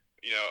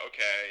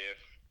 okay, if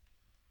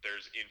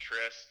there's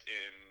interest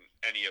in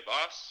any of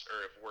us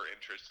or if we're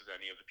interested in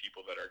any of the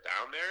people that are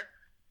down there.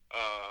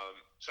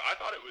 So I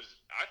thought it was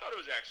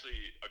actually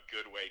a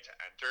good way to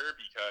enter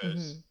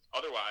because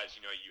otherwise,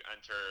 you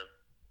enter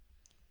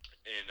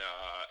and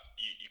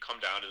you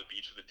come down to the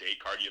beach with a date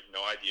card, you have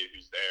no idea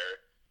who's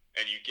there,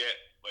 and you get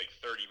like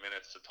 30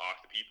 minutes to talk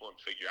to people and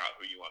figure out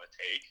who you want to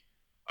take.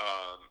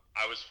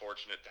 I was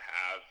fortunate to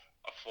have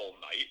a full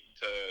night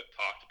to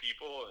talk to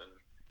people and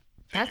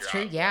that's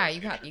true. Yeah, you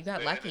got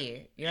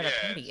lucky. You got a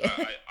party. So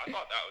I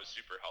thought that was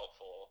super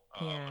helpful.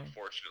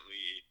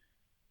 Unfortunately,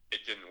 it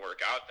didn't work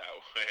out that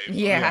way.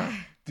 Yeah.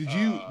 Did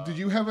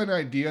you have an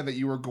idea that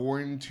you were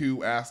going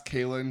to ask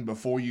Kaylin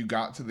before you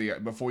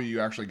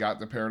actually got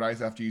to Paradise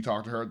after you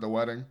talked to her at the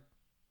wedding?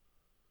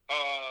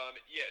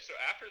 Yeah. So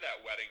after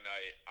that wedding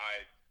night,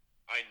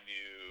 I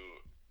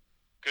knew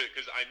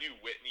because I knew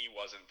Whitney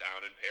wasn't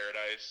down in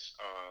Paradise,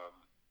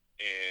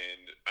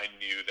 and I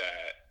knew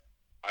that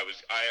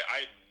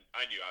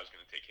I knew I was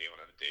going to take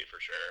Kaylin on a date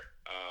for sure.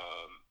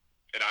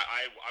 And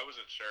I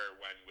wasn't sure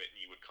when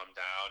Whitney would come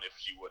down, if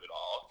she would at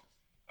all.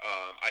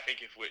 I think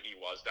if Whitney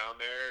was down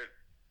there,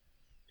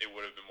 it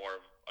would have been more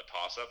of a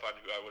toss-up on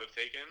who I would have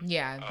taken.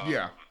 Yeah.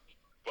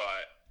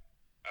 But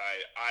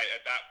I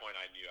at that point,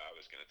 I knew I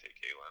was going to take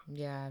Kaylin.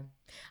 Yeah.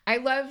 I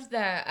loved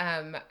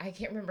I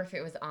can't remember if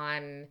it was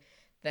on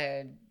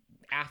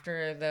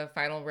after the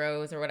final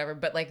rose or whatever,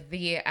 but like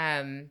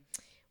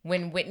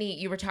when Whitney,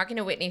 you were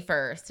talking to Whitney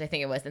first, I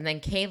think it was, and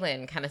then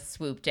Kaylin kind of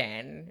swooped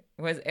in.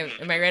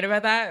 Am I right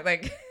about that?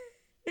 Like,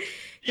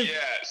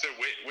 yeah. So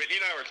Whitney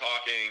and I were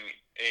talking,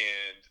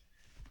 and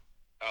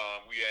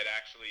we had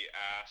actually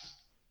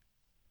asked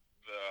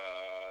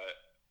the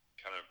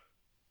kind of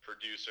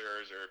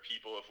producers or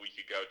people if we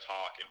could go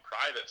talk in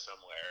private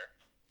somewhere,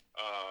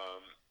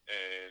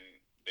 and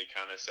they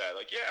kind of said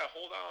like, yeah,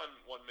 hold on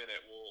 1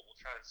 minute, we'll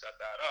try and set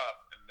that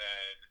up, and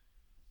then.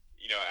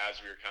 As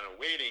we were kind of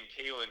waiting,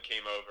 Kaylin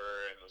came over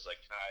and was like,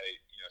 can I,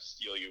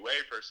 steal you away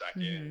for a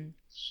second?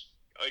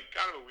 Like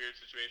kind of a weird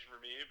situation for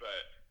me,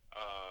 but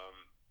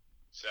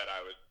said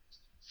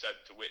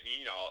to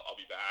Whitney, I'll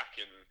be back.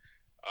 And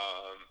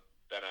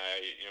then I,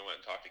 went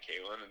and talked to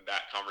Kaylin, and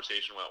that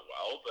conversation went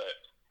well. But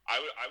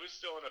I was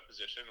still in a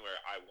position where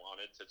I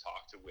wanted to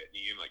talk to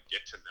Whitney and like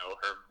get to know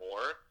her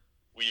more.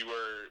 We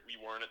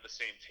weren't at the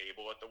same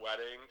table at the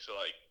wedding, so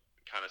like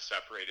kind of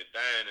separated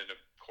then, and of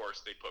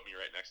course they put me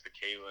right next to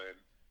Kaylin,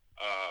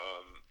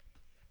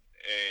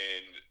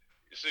 and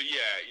so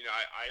yeah,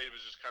 I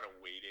was just kind of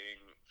waiting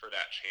for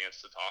that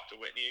chance to talk to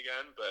Whitney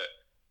again, but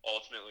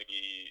ultimately,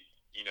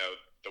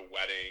 the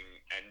wedding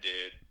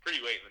ended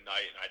pretty late in the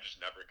night, and I just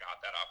never got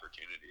that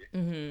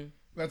opportunity.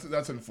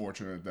 That's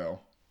unfortunate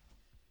though.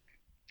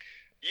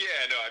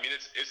 Yeah, no, I mean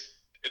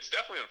it's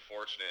definitely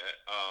unfortunate.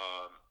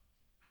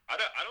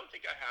 I don't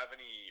think I have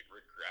any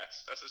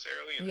regrets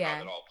necessarily in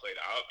how it all played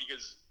out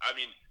because, I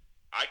mean,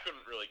 I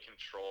couldn't really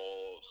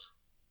control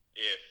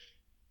if,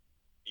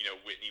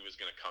 Whitney was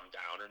going to come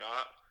down or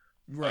not.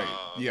 Right,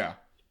 yeah.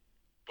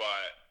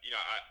 But,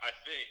 I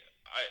think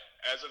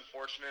as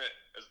unfortunate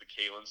as the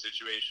Kaylin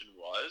situation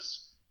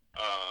was,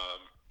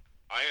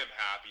 I am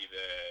happy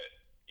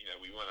that,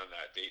 we went on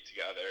that date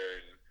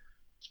together and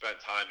spent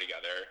time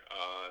together.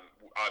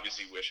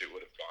 Obviously wish it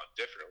would have gone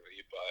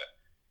differently, but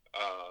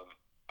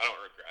I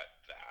don't regret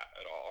that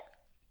at all.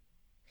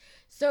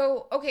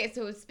 So, okay,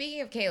 so speaking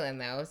of Kaylin,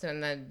 though, so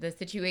in the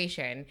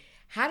situation,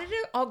 how did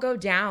it all go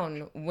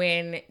down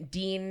when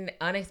Dean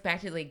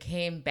unexpectedly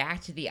came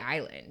back to the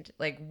island?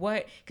 Like,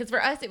 what? Because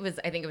for us,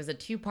 I think it was a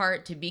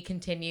 2-part to be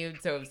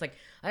continued. So it was like,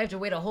 I have to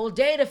wait a whole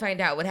day to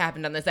find out what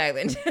happened on this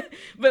island.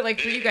 But like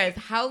for you guys,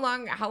 how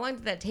long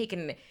did that take?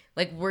 And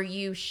like, were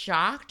you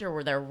shocked or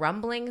were there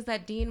rumblings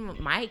that Dean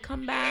might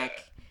come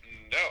back?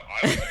 No, I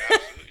was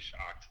absolutely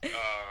shocked.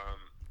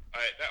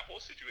 That whole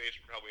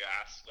situation probably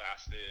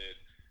lasted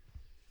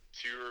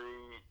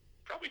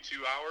probably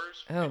 2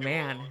 hours. Oh, maybe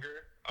man. A little longer.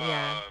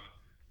 Yeah.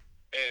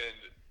 And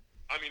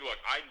I mean, look,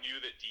 I knew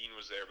that Dean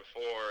was there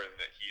before and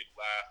that he had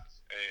left,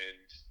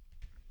 and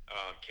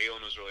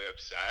Kaylin was really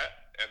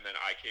upset. And then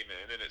I came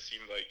in, and it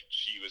seemed like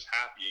she was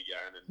happy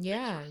again, and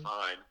things were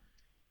fine.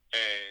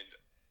 And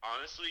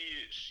honestly,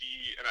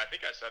 and I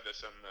think I said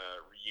this on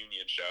the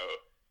reunion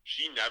show,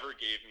 she never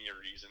gave me a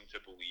reason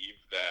to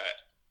believe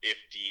that if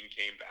Dean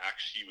came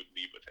back, she would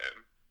leave with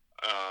him.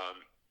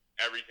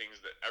 Everything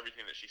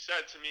that she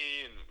said to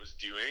me and was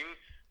doing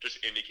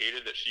just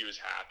indicated that she was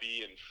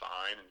happy and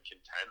fine and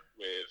content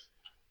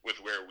with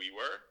where we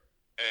were.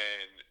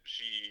 And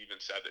she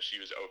even said that she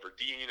was over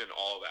Dean and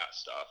all that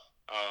stuff.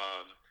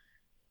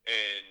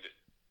 And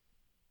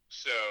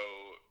so,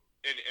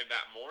 and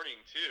that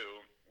morning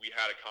too, we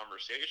had a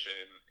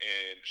conversation,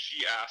 and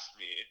she asked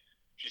me,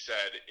 she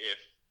said,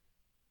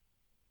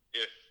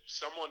 if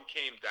someone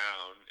came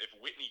down, if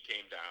Whitney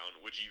came down,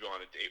 would you go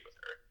on a date with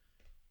her?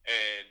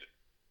 And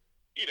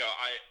you know,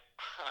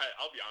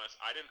 I'll be honest,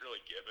 I didn't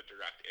really give a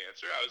direct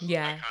answer. I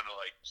kind of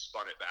like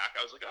spun it back.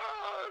 I was like,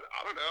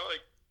 I don't know. Like,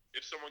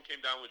 if someone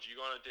came down, would you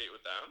go on a date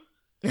with them?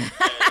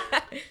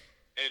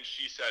 And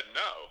she said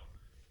no.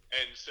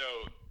 And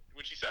so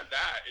when she said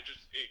that,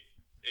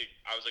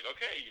 I was like,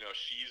 okay, you know,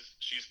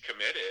 she's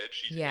committed.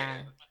 She's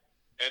in.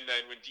 And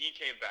then when Dean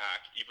came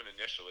back, even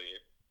initially,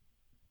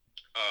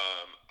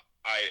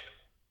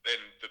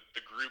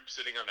 the group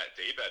sitting on that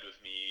daybed with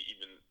me,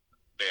 even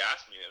they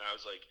asked me, and I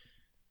was like,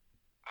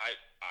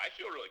 I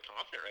feel really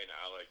confident right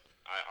now. Like,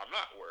 I'm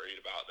not worried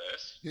about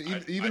this.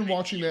 Yeah, even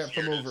watching that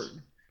from over.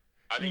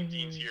 I think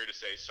Dean's here to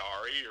say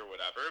sorry or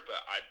whatever,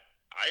 but I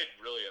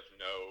really have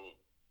no,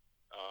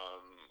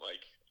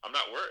 I'm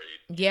not worried.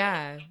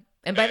 Yeah.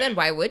 And by then,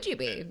 why would you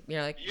be?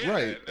 You're like,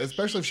 right.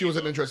 Especially if she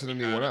wasn't interested in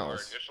anyone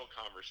else. Our initial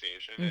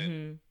conversation,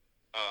 and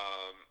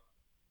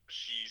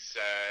she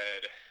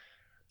said,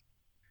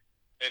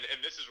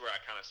 and this is where I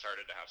kind of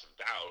started to have some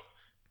doubt.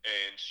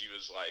 And she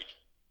was like,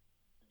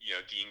 you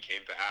know, Dean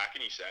came back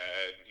and he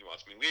said he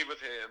wants me to leave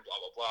with him,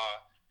 blah, blah, blah.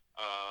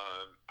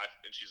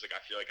 And she's like, I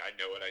feel like I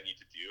know what I need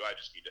to do. I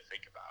just need to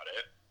think about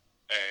it.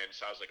 And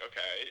so I was like,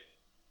 okay,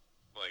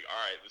 like,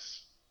 all right,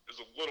 this is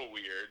a little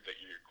weird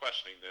that you're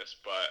questioning this,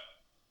 but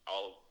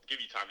I'll give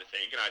you time to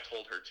think. And I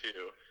told her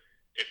too,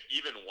 if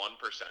even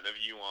 1% of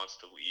you wants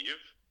to leave,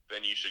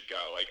 then you should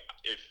go. Like,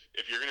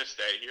 if you're going to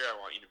stay here, I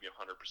want you to be 100%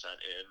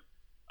 in.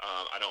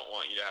 I don't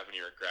want you to have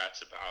any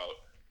regrets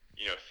about,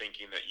 you know,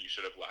 thinking that you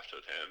should have left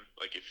with him.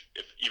 Like, if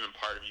even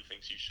part of you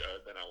thinks you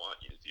should, then I want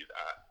you to do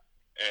that.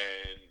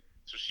 And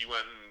so she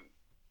went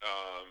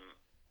and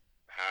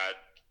had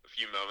a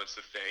few moments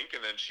to think,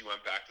 and then she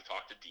went back to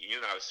talk to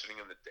Dean, and I was sitting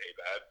in the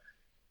daybed,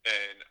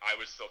 and I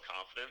was still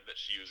confident that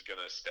she was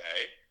going to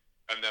stay.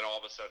 And then all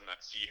of a sudden I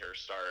see her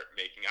start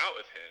making out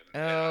with him.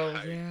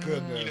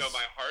 Goodness. You know,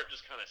 my heart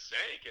just kind of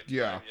sank. And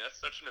I mean, that's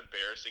such an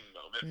embarrassing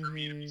moment for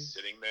me to be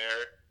sitting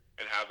there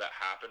and have that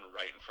happen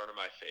right in front of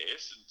my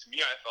face. And to me,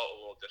 I felt a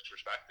little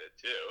disrespected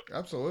too.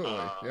 Absolutely,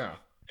 yeah.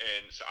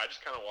 And so I just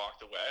kind of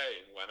walked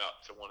away and went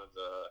up to one of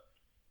the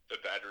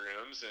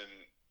bedrooms, and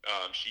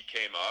she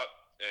came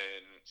up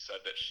and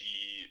said that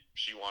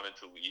she wanted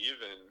to leave,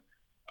 and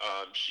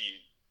she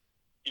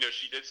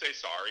did say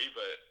sorry,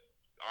 but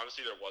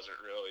honestly, there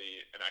wasn't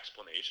really an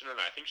explanation.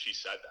 And I think she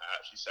said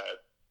that. She said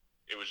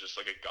it was just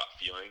like a gut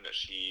feeling that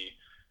she,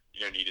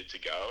 you know, needed to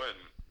go. And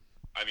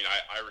I mean,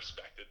 I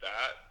respected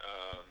that.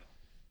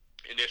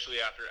 Initially,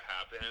 after it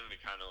happened, we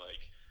kind of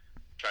like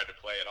tried to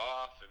play it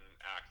off and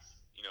act,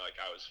 you know, like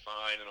I was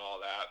fine and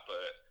all that.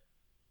 But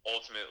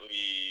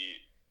ultimately,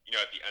 you know,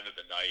 at the end of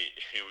the night,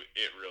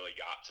 it really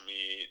got to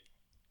me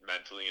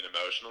mentally and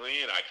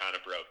emotionally, and I kind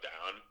of broke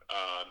down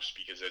just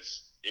because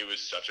it was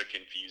such a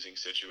confusing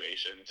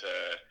situation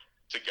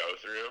to go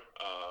through,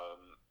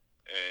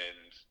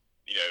 and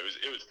you know,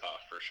 it was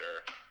tough for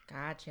sure.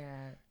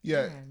 Gotcha.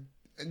 Yeah.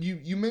 And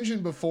you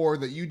mentioned before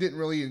that you didn't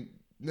really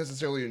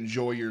necessarily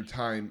enjoy your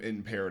time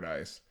in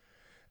Paradise,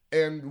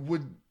 and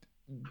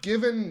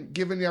given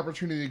the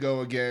opportunity to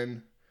go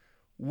again,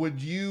 would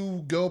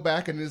you go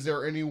back, and is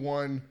there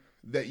anyone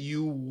that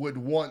you would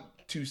want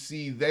to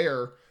see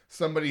there?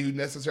 Somebody who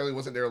necessarily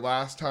wasn't there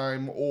last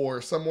time, or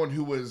someone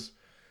who was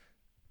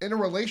in a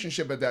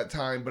relationship at that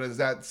time, but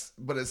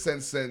has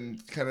since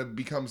then kind of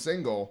become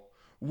single.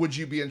 Would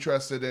you be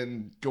interested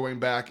in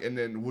going back, and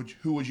then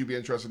who would you be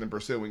interested in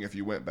pursuing if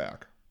you went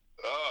back?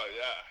 Oh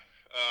yeah,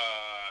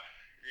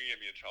 you're gonna get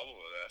me in trouble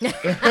with this.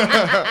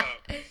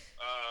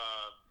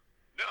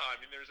 No, I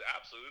mean, there's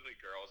absolutely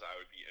girls I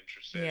would be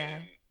interested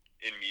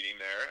in meeting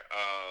there.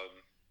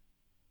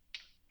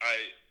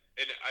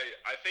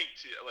 I think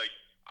too, like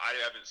I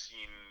haven't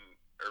seen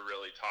or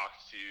really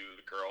talked to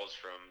the girls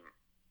from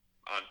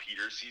on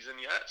Peter's season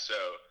yet, so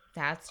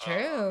That's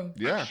true.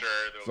 Yeah. I'm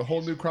sure It's a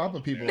whole new crop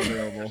of people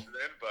available.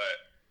 But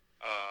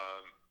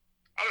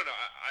I don't know.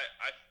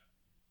 I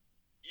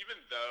even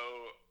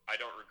though I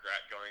don't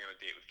regret going on a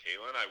date with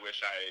Kaylin, I wish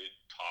I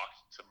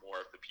talked to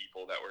more of the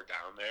people that were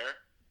down there,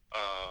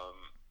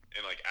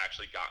 and like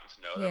actually gotten to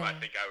know them. I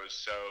think I was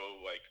so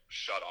like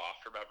shut off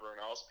from everyone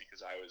else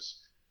because I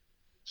was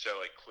so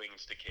like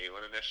clings to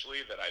Kaylin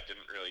initially that I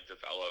didn't really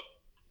develop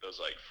those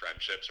like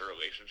friendships or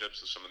relationships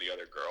with some of the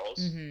other girls.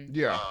 Mm-hmm.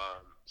 Yeah.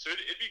 So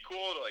it'd be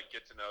cool to like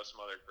get to know some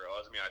other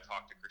girls. I mean, I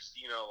talked to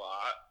Christina a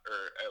lot,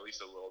 or at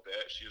least a little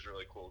bit. She was a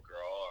really cool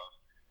girl.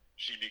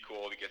 She'd be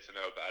cool to get to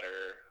know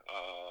better.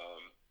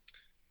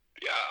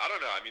 Yeah, I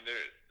don't know. I mean,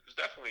 there's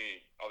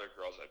definitely other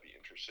girls I'd be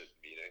interested in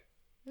meeting.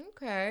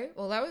 Okay.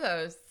 Well, that was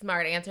a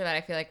smart answer that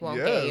I feel like won't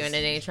get you into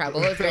any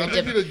trouble. It was I very,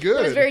 think you did good.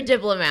 it was very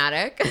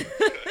diplomatic.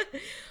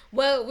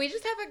 Well, we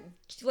just have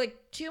like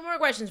 2 more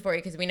questions for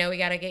you because we know we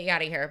got to get you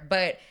out of here.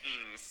 But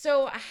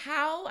so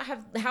how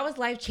has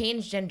life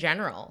changed in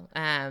general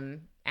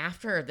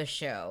after the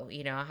show?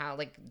 You know, how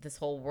like this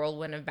whole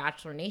whirlwind of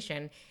Bachelor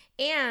Nation.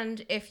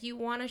 And if you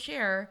want to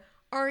share,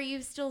 are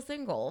you still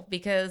single?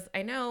 Because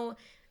I know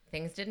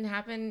things didn't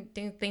happen,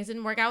 things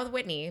didn't work out with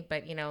Whitney,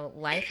 but you know,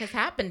 life has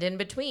happened in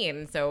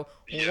between. So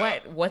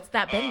what's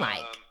that been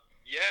like?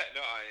 Yeah,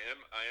 no,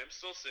 I am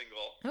still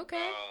single.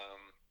 Okay.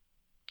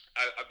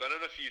 I've been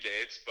on a few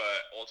dates, but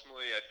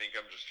ultimately I think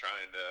I'm just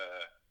trying to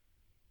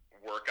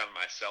work on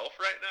myself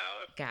right now.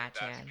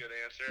 Gotcha. That's a good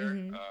answer.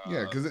 Mm-hmm.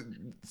 Yeah, because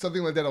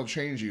something like that'll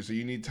change you, so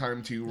you need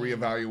time to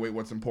reevaluate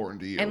what's important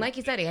to you. And like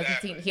you said, he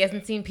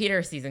hasn't seen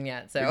Peter's season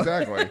yet. So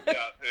exactly.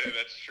 Yeah,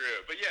 that's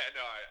true. But yeah,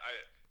 no,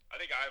 I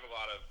think I have a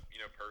lot of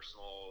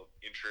personal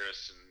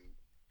interests and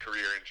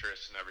career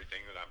interests and everything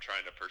that I'm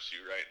trying to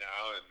pursue right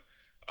now, and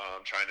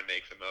trying to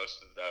make the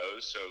most of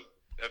those. So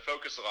I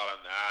focus a lot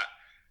on that.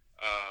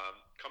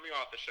 Coming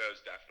off the show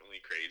is definitely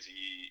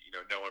crazy.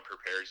 No one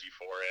prepares you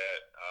for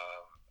it.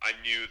 I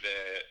knew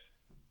that,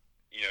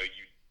 you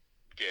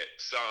get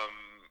some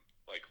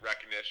like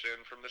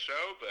recognition from the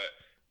show, but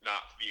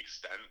not to the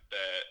extent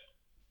that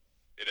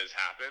it has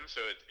happened.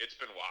 So it's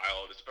been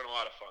wild. It's been a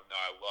lot of fun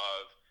though. I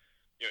love,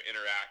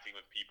 interacting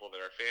with people that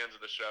are fans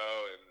of the show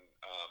and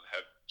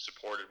have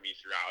supported me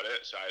throughout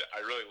it. So I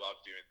really love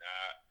doing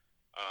that.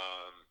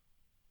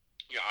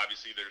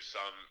 Obviously there's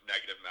some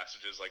negative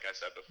messages, like I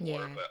said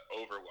before, but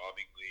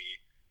overwhelmingly,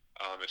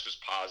 it's just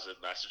positive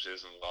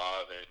messages and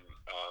love. And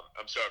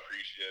I'm so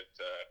appreciative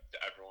to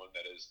everyone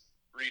that has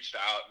reached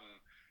out. And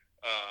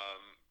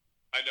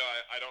I know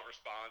I don't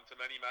respond to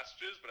many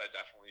messages, but I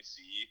definitely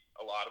see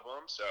a lot of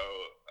them. So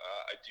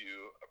I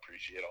do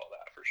appreciate all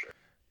that for sure.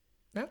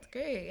 that's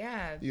great.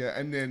 Yeah. Yeah,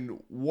 and then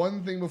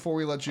one thing before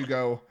we let you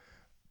go,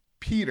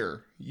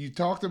 Peter, you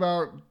talked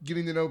about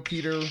getting to know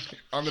Peter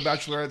on the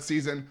Bachelorette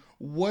season.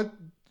 What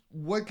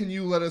can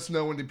you let us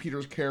know into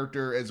Peter's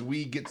character as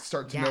we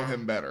start to know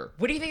him better?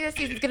 What do you think this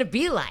season's gonna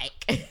be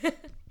like?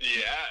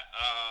 Yeah,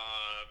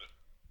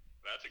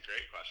 that's a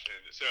great question.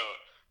 So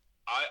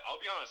I'll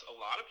be honest, a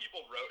lot of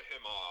people wrote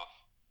him off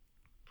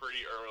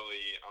pretty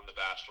early on the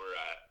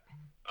Bachelorette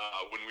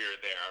when we were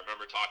there. I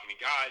remember talking to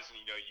guys,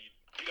 and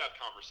you'd have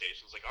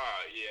conversations like,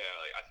 oh yeah,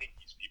 like I think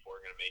these people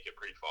are gonna make it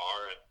pretty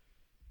far. And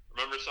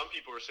remember, some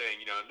people were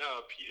saying,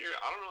 no, Peter,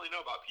 I don't really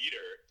know about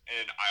Peter.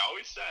 And I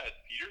always said,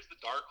 Peter's the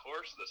dark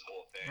horse of this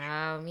whole thing.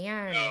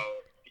 Yeah.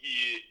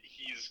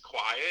 He's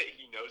quiet.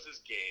 He knows his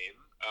game.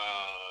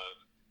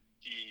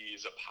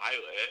 He's a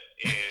pilot.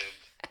 And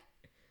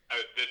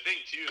the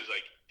thing, too, is,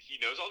 like, he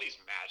knows all these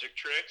magic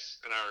tricks.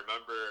 And I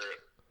remember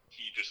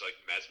he just, like,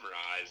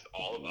 mesmerized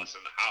all of us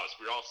in the house.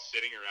 We were all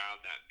sitting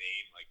around that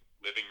main, like,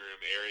 living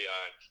room area,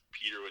 and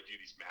Peter would do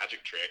these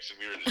magic tricks. And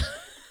we were just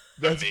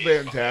That's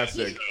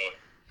fantastic.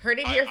 Heard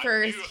it here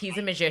first. He's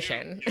a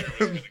magician. He was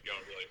going to go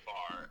really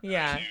far.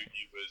 Yeah.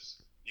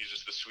 He's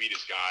just the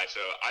sweetest guy. So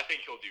I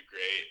think he'll do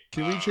great.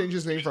 Can we change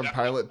his name from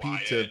Pilot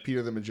Pete to Peter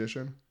the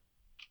Magician?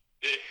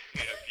 Yeah,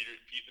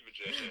 Pete the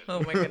Magician.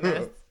 Oh my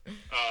goodness.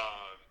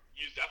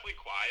 He was definitely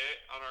quiet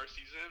on our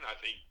season. I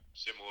think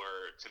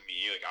similar to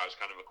me. Like I was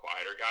kind of a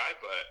quieter guy,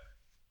 but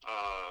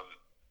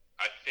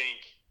I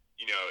think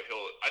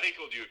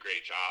he'll do a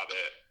great job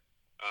at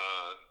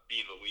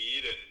being the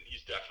lead, and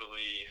he's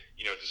definitely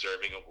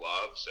deserving of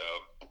love. So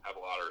I have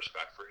a lot of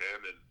respect for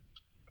him, and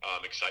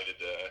I'm excited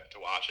to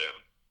watch him.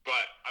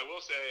 But I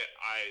will say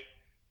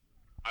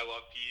I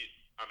love Pete.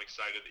 I'm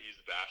excited that he's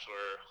the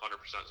Bachelor. 100%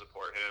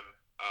 support him.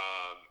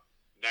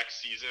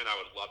 Next season, I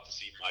would love to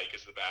see Mike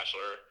as the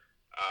Bachelor.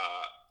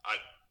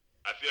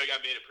 I feel like I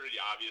made it pretty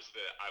obvious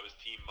that I was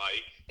Team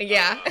Mike.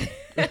 Yeah.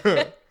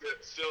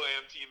 Still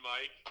am Team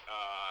Mike.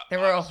 There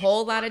were a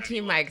whole lot of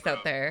Team Mikes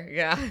out there.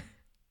 Yeah.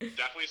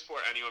 Definitely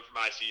support anyone for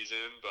my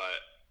season,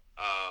 but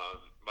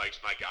Mike's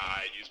my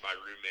guy. He's my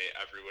roommate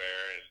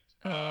everywhere,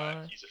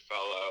 and he's a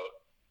fellow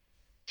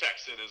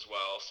Texan as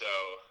well, so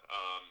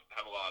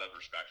have a lot of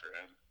respect for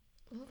him.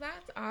 Well,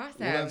 that's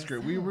awesome. Well, that's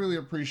great. We really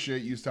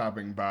appreciate you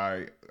stopping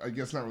by. I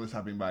guess not really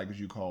stopping by because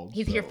you called.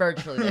 He's here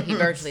virtually. Though. He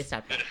virtually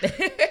stopped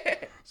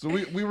by. So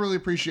we really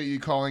appreciate you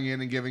calling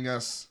in and giving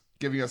us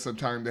some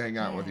time to hang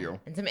out with you.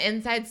 And some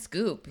inside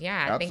scoop.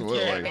 Yeah. Absolutely.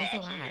 Thanks a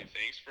lot.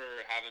 Thanks for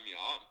having me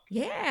on.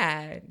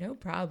 Yeah, no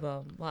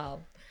problem.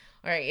 Well,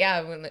 all right.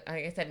 Yeah, like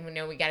I said, we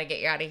know we got to get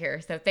you out of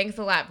here. So thanks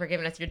a lot for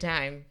giving us your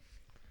time.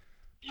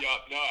 Yeah,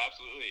 no,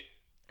 absolutely.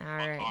 All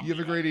right. You have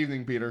a great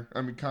evening, Peter.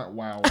 I mean,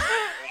 wow.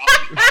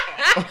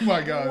 Oh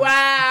my God.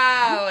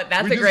 Wow.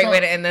 That's a great way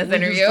to end this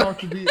interview.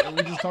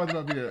 We just talked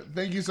about Peter.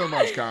 Thank you so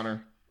much,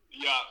 Connor.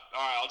 Yeah.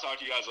 All right. I'll talk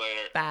to you guys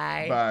later.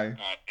 Bye. Bye. All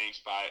right. Thanks.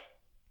 Bye.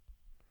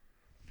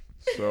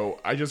 So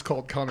I just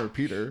called Connor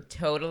Peter.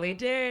 Totally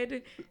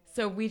did.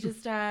 So we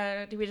just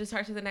did we just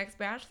talk to the next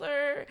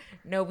Bachelor?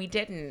 No, we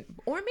didn't.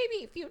 Or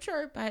maybe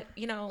future, but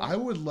I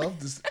would love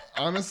this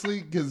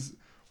honestly, because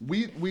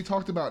we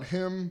talked about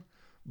him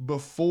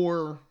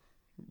before.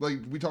 Like,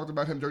 we talked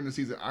about him during the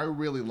season. I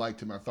really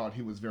liked him. I thought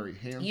he was very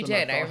handsome. You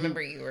did. I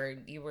remember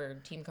you were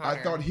Team Connor.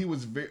 I thought he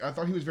was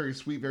very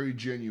sweet, very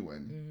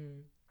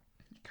genuine.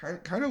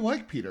 Kind of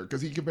like Peter,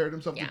 because he compared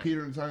himself to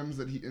Peter in times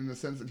in the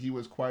sense that he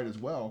was quiet as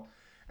well.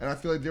 And I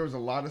feel like there was a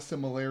lot of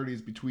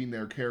similarities between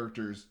their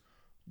character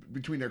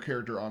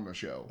on the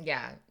show.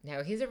 Yeah,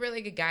 no, he's a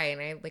really good guy,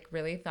 and I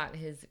really thought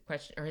his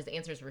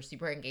answers were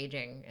super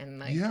engaging,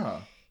 and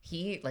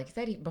he, like I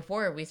said,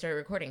 before we started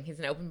recording, he's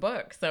an open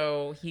book,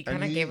 so he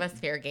kind of gave us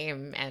fair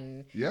game,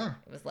 and it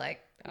was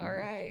like, all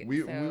right.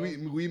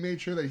 We made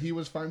sure that he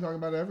was fine talking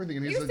about everything,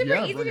 and he said, super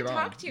 "Yeah, easy bring to it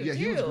talk on." to. Yeah, too.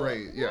 he was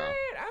great. Yeah,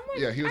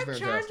 what? he was I'm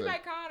fantastic.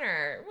 charmed by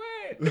Connor. What?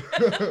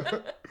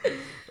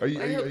 Are you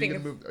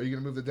gonna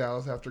move to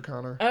Dallas after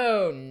Connor?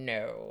 Oh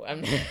no,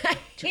 I'm not.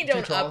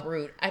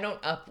 I don't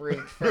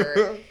uproot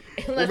for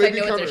unless I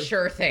know it's a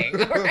sure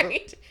thing. All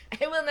right,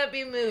 I will not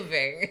be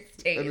moving.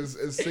 And is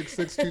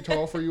 6'6" too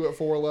tall for you at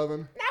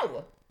 4'11"?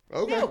 No.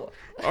 Okay. No.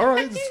 All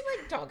right. I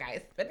like tall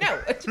guys, but no.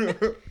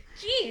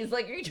 Jeez, are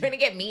you trying to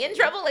get me in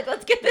trouble?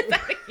 Let's get this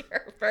out of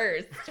here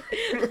first.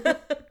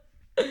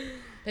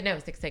 But no,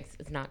 6'6"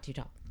 is not too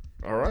tall.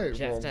 All right.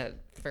 Just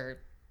for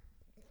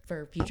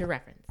future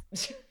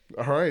reference.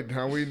 All right,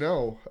 now we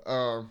know.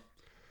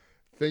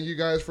 Thank you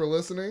guys for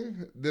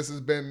listening. This has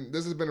been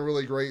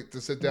really great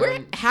to sit down.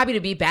 We're happy to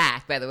be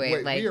back, by the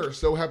way. We are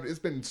so happy. It's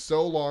been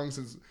so long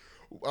since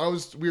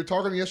we were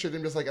talking yesterday,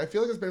 and I'm just I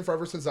feel like it's been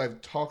forever since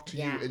I've talked to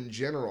you in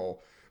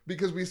general,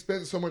 because we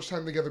spent so much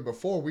time together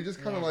before. We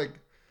just kind of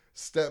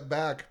stepped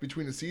back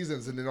between the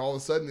seasons, and then all of a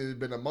sudden it had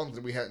been a month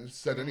and we hadn't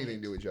said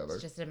anything to each other.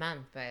 It's just a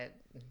month, but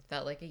it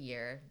felt like a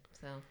year.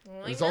 So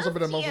it's also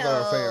been a month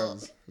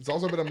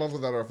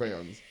without our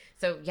fans.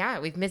 So yeah,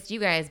 we've missed you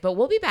guys, but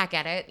we'll be back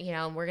at it.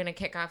 We're gonna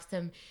kick off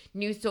some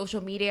new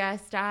social media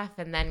stuff,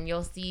 and then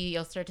you'll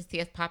start to see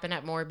us popping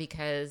up more,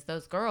 because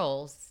those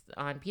girls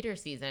on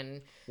Peter's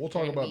season. We'll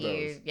talk about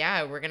those.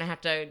 Yeah, we're gonna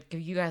have to give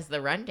you guys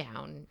the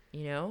rundown.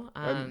 We've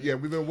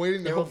been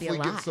waiting to hopefully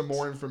get some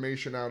more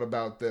information out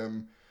about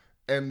them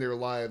and their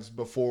lives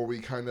before we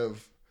kind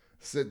of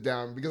sit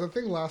down, because I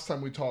think last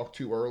time we talked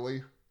too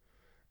early,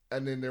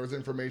 and then there was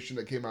information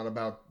that came out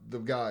about the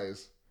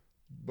guys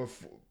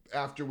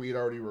after we had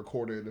already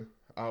recorded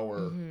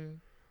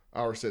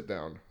our sit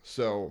down.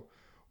 So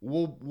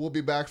we'll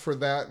be back for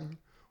that.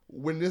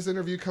 When this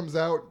interview comes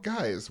out,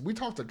 guys, we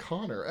talked to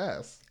Connor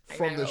S.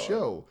 from the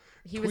show.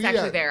 He was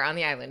actually there on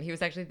the island. He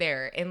was actually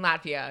there in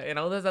Latvia and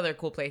all those other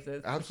cool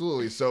places.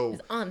 Absolutely. So he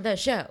was on the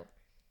show.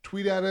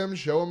 Tweet at him,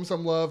 show him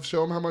some love,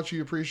 show him how much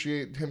you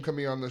appreciate him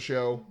coming on the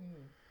show.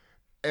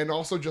 And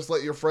also just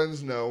let your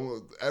friends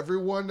know,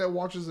 everyone that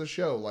watches the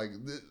show,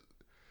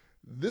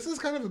 this is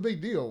kind of a big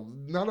deal.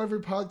 Not every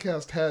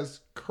podcast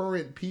has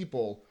current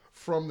people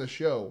from the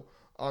show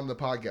on the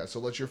podcast. So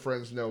let your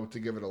friends know to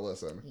give it a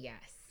listen.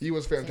 Yes. He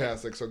was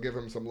fantastic. So give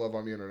him some love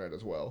on the internet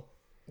as well.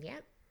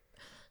 Yep.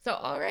 So,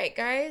 all right,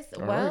 guys.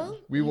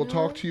 We will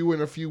talk to you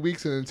in a few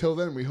weeks. And until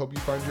then, we hope you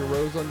find your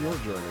rose on your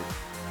journey.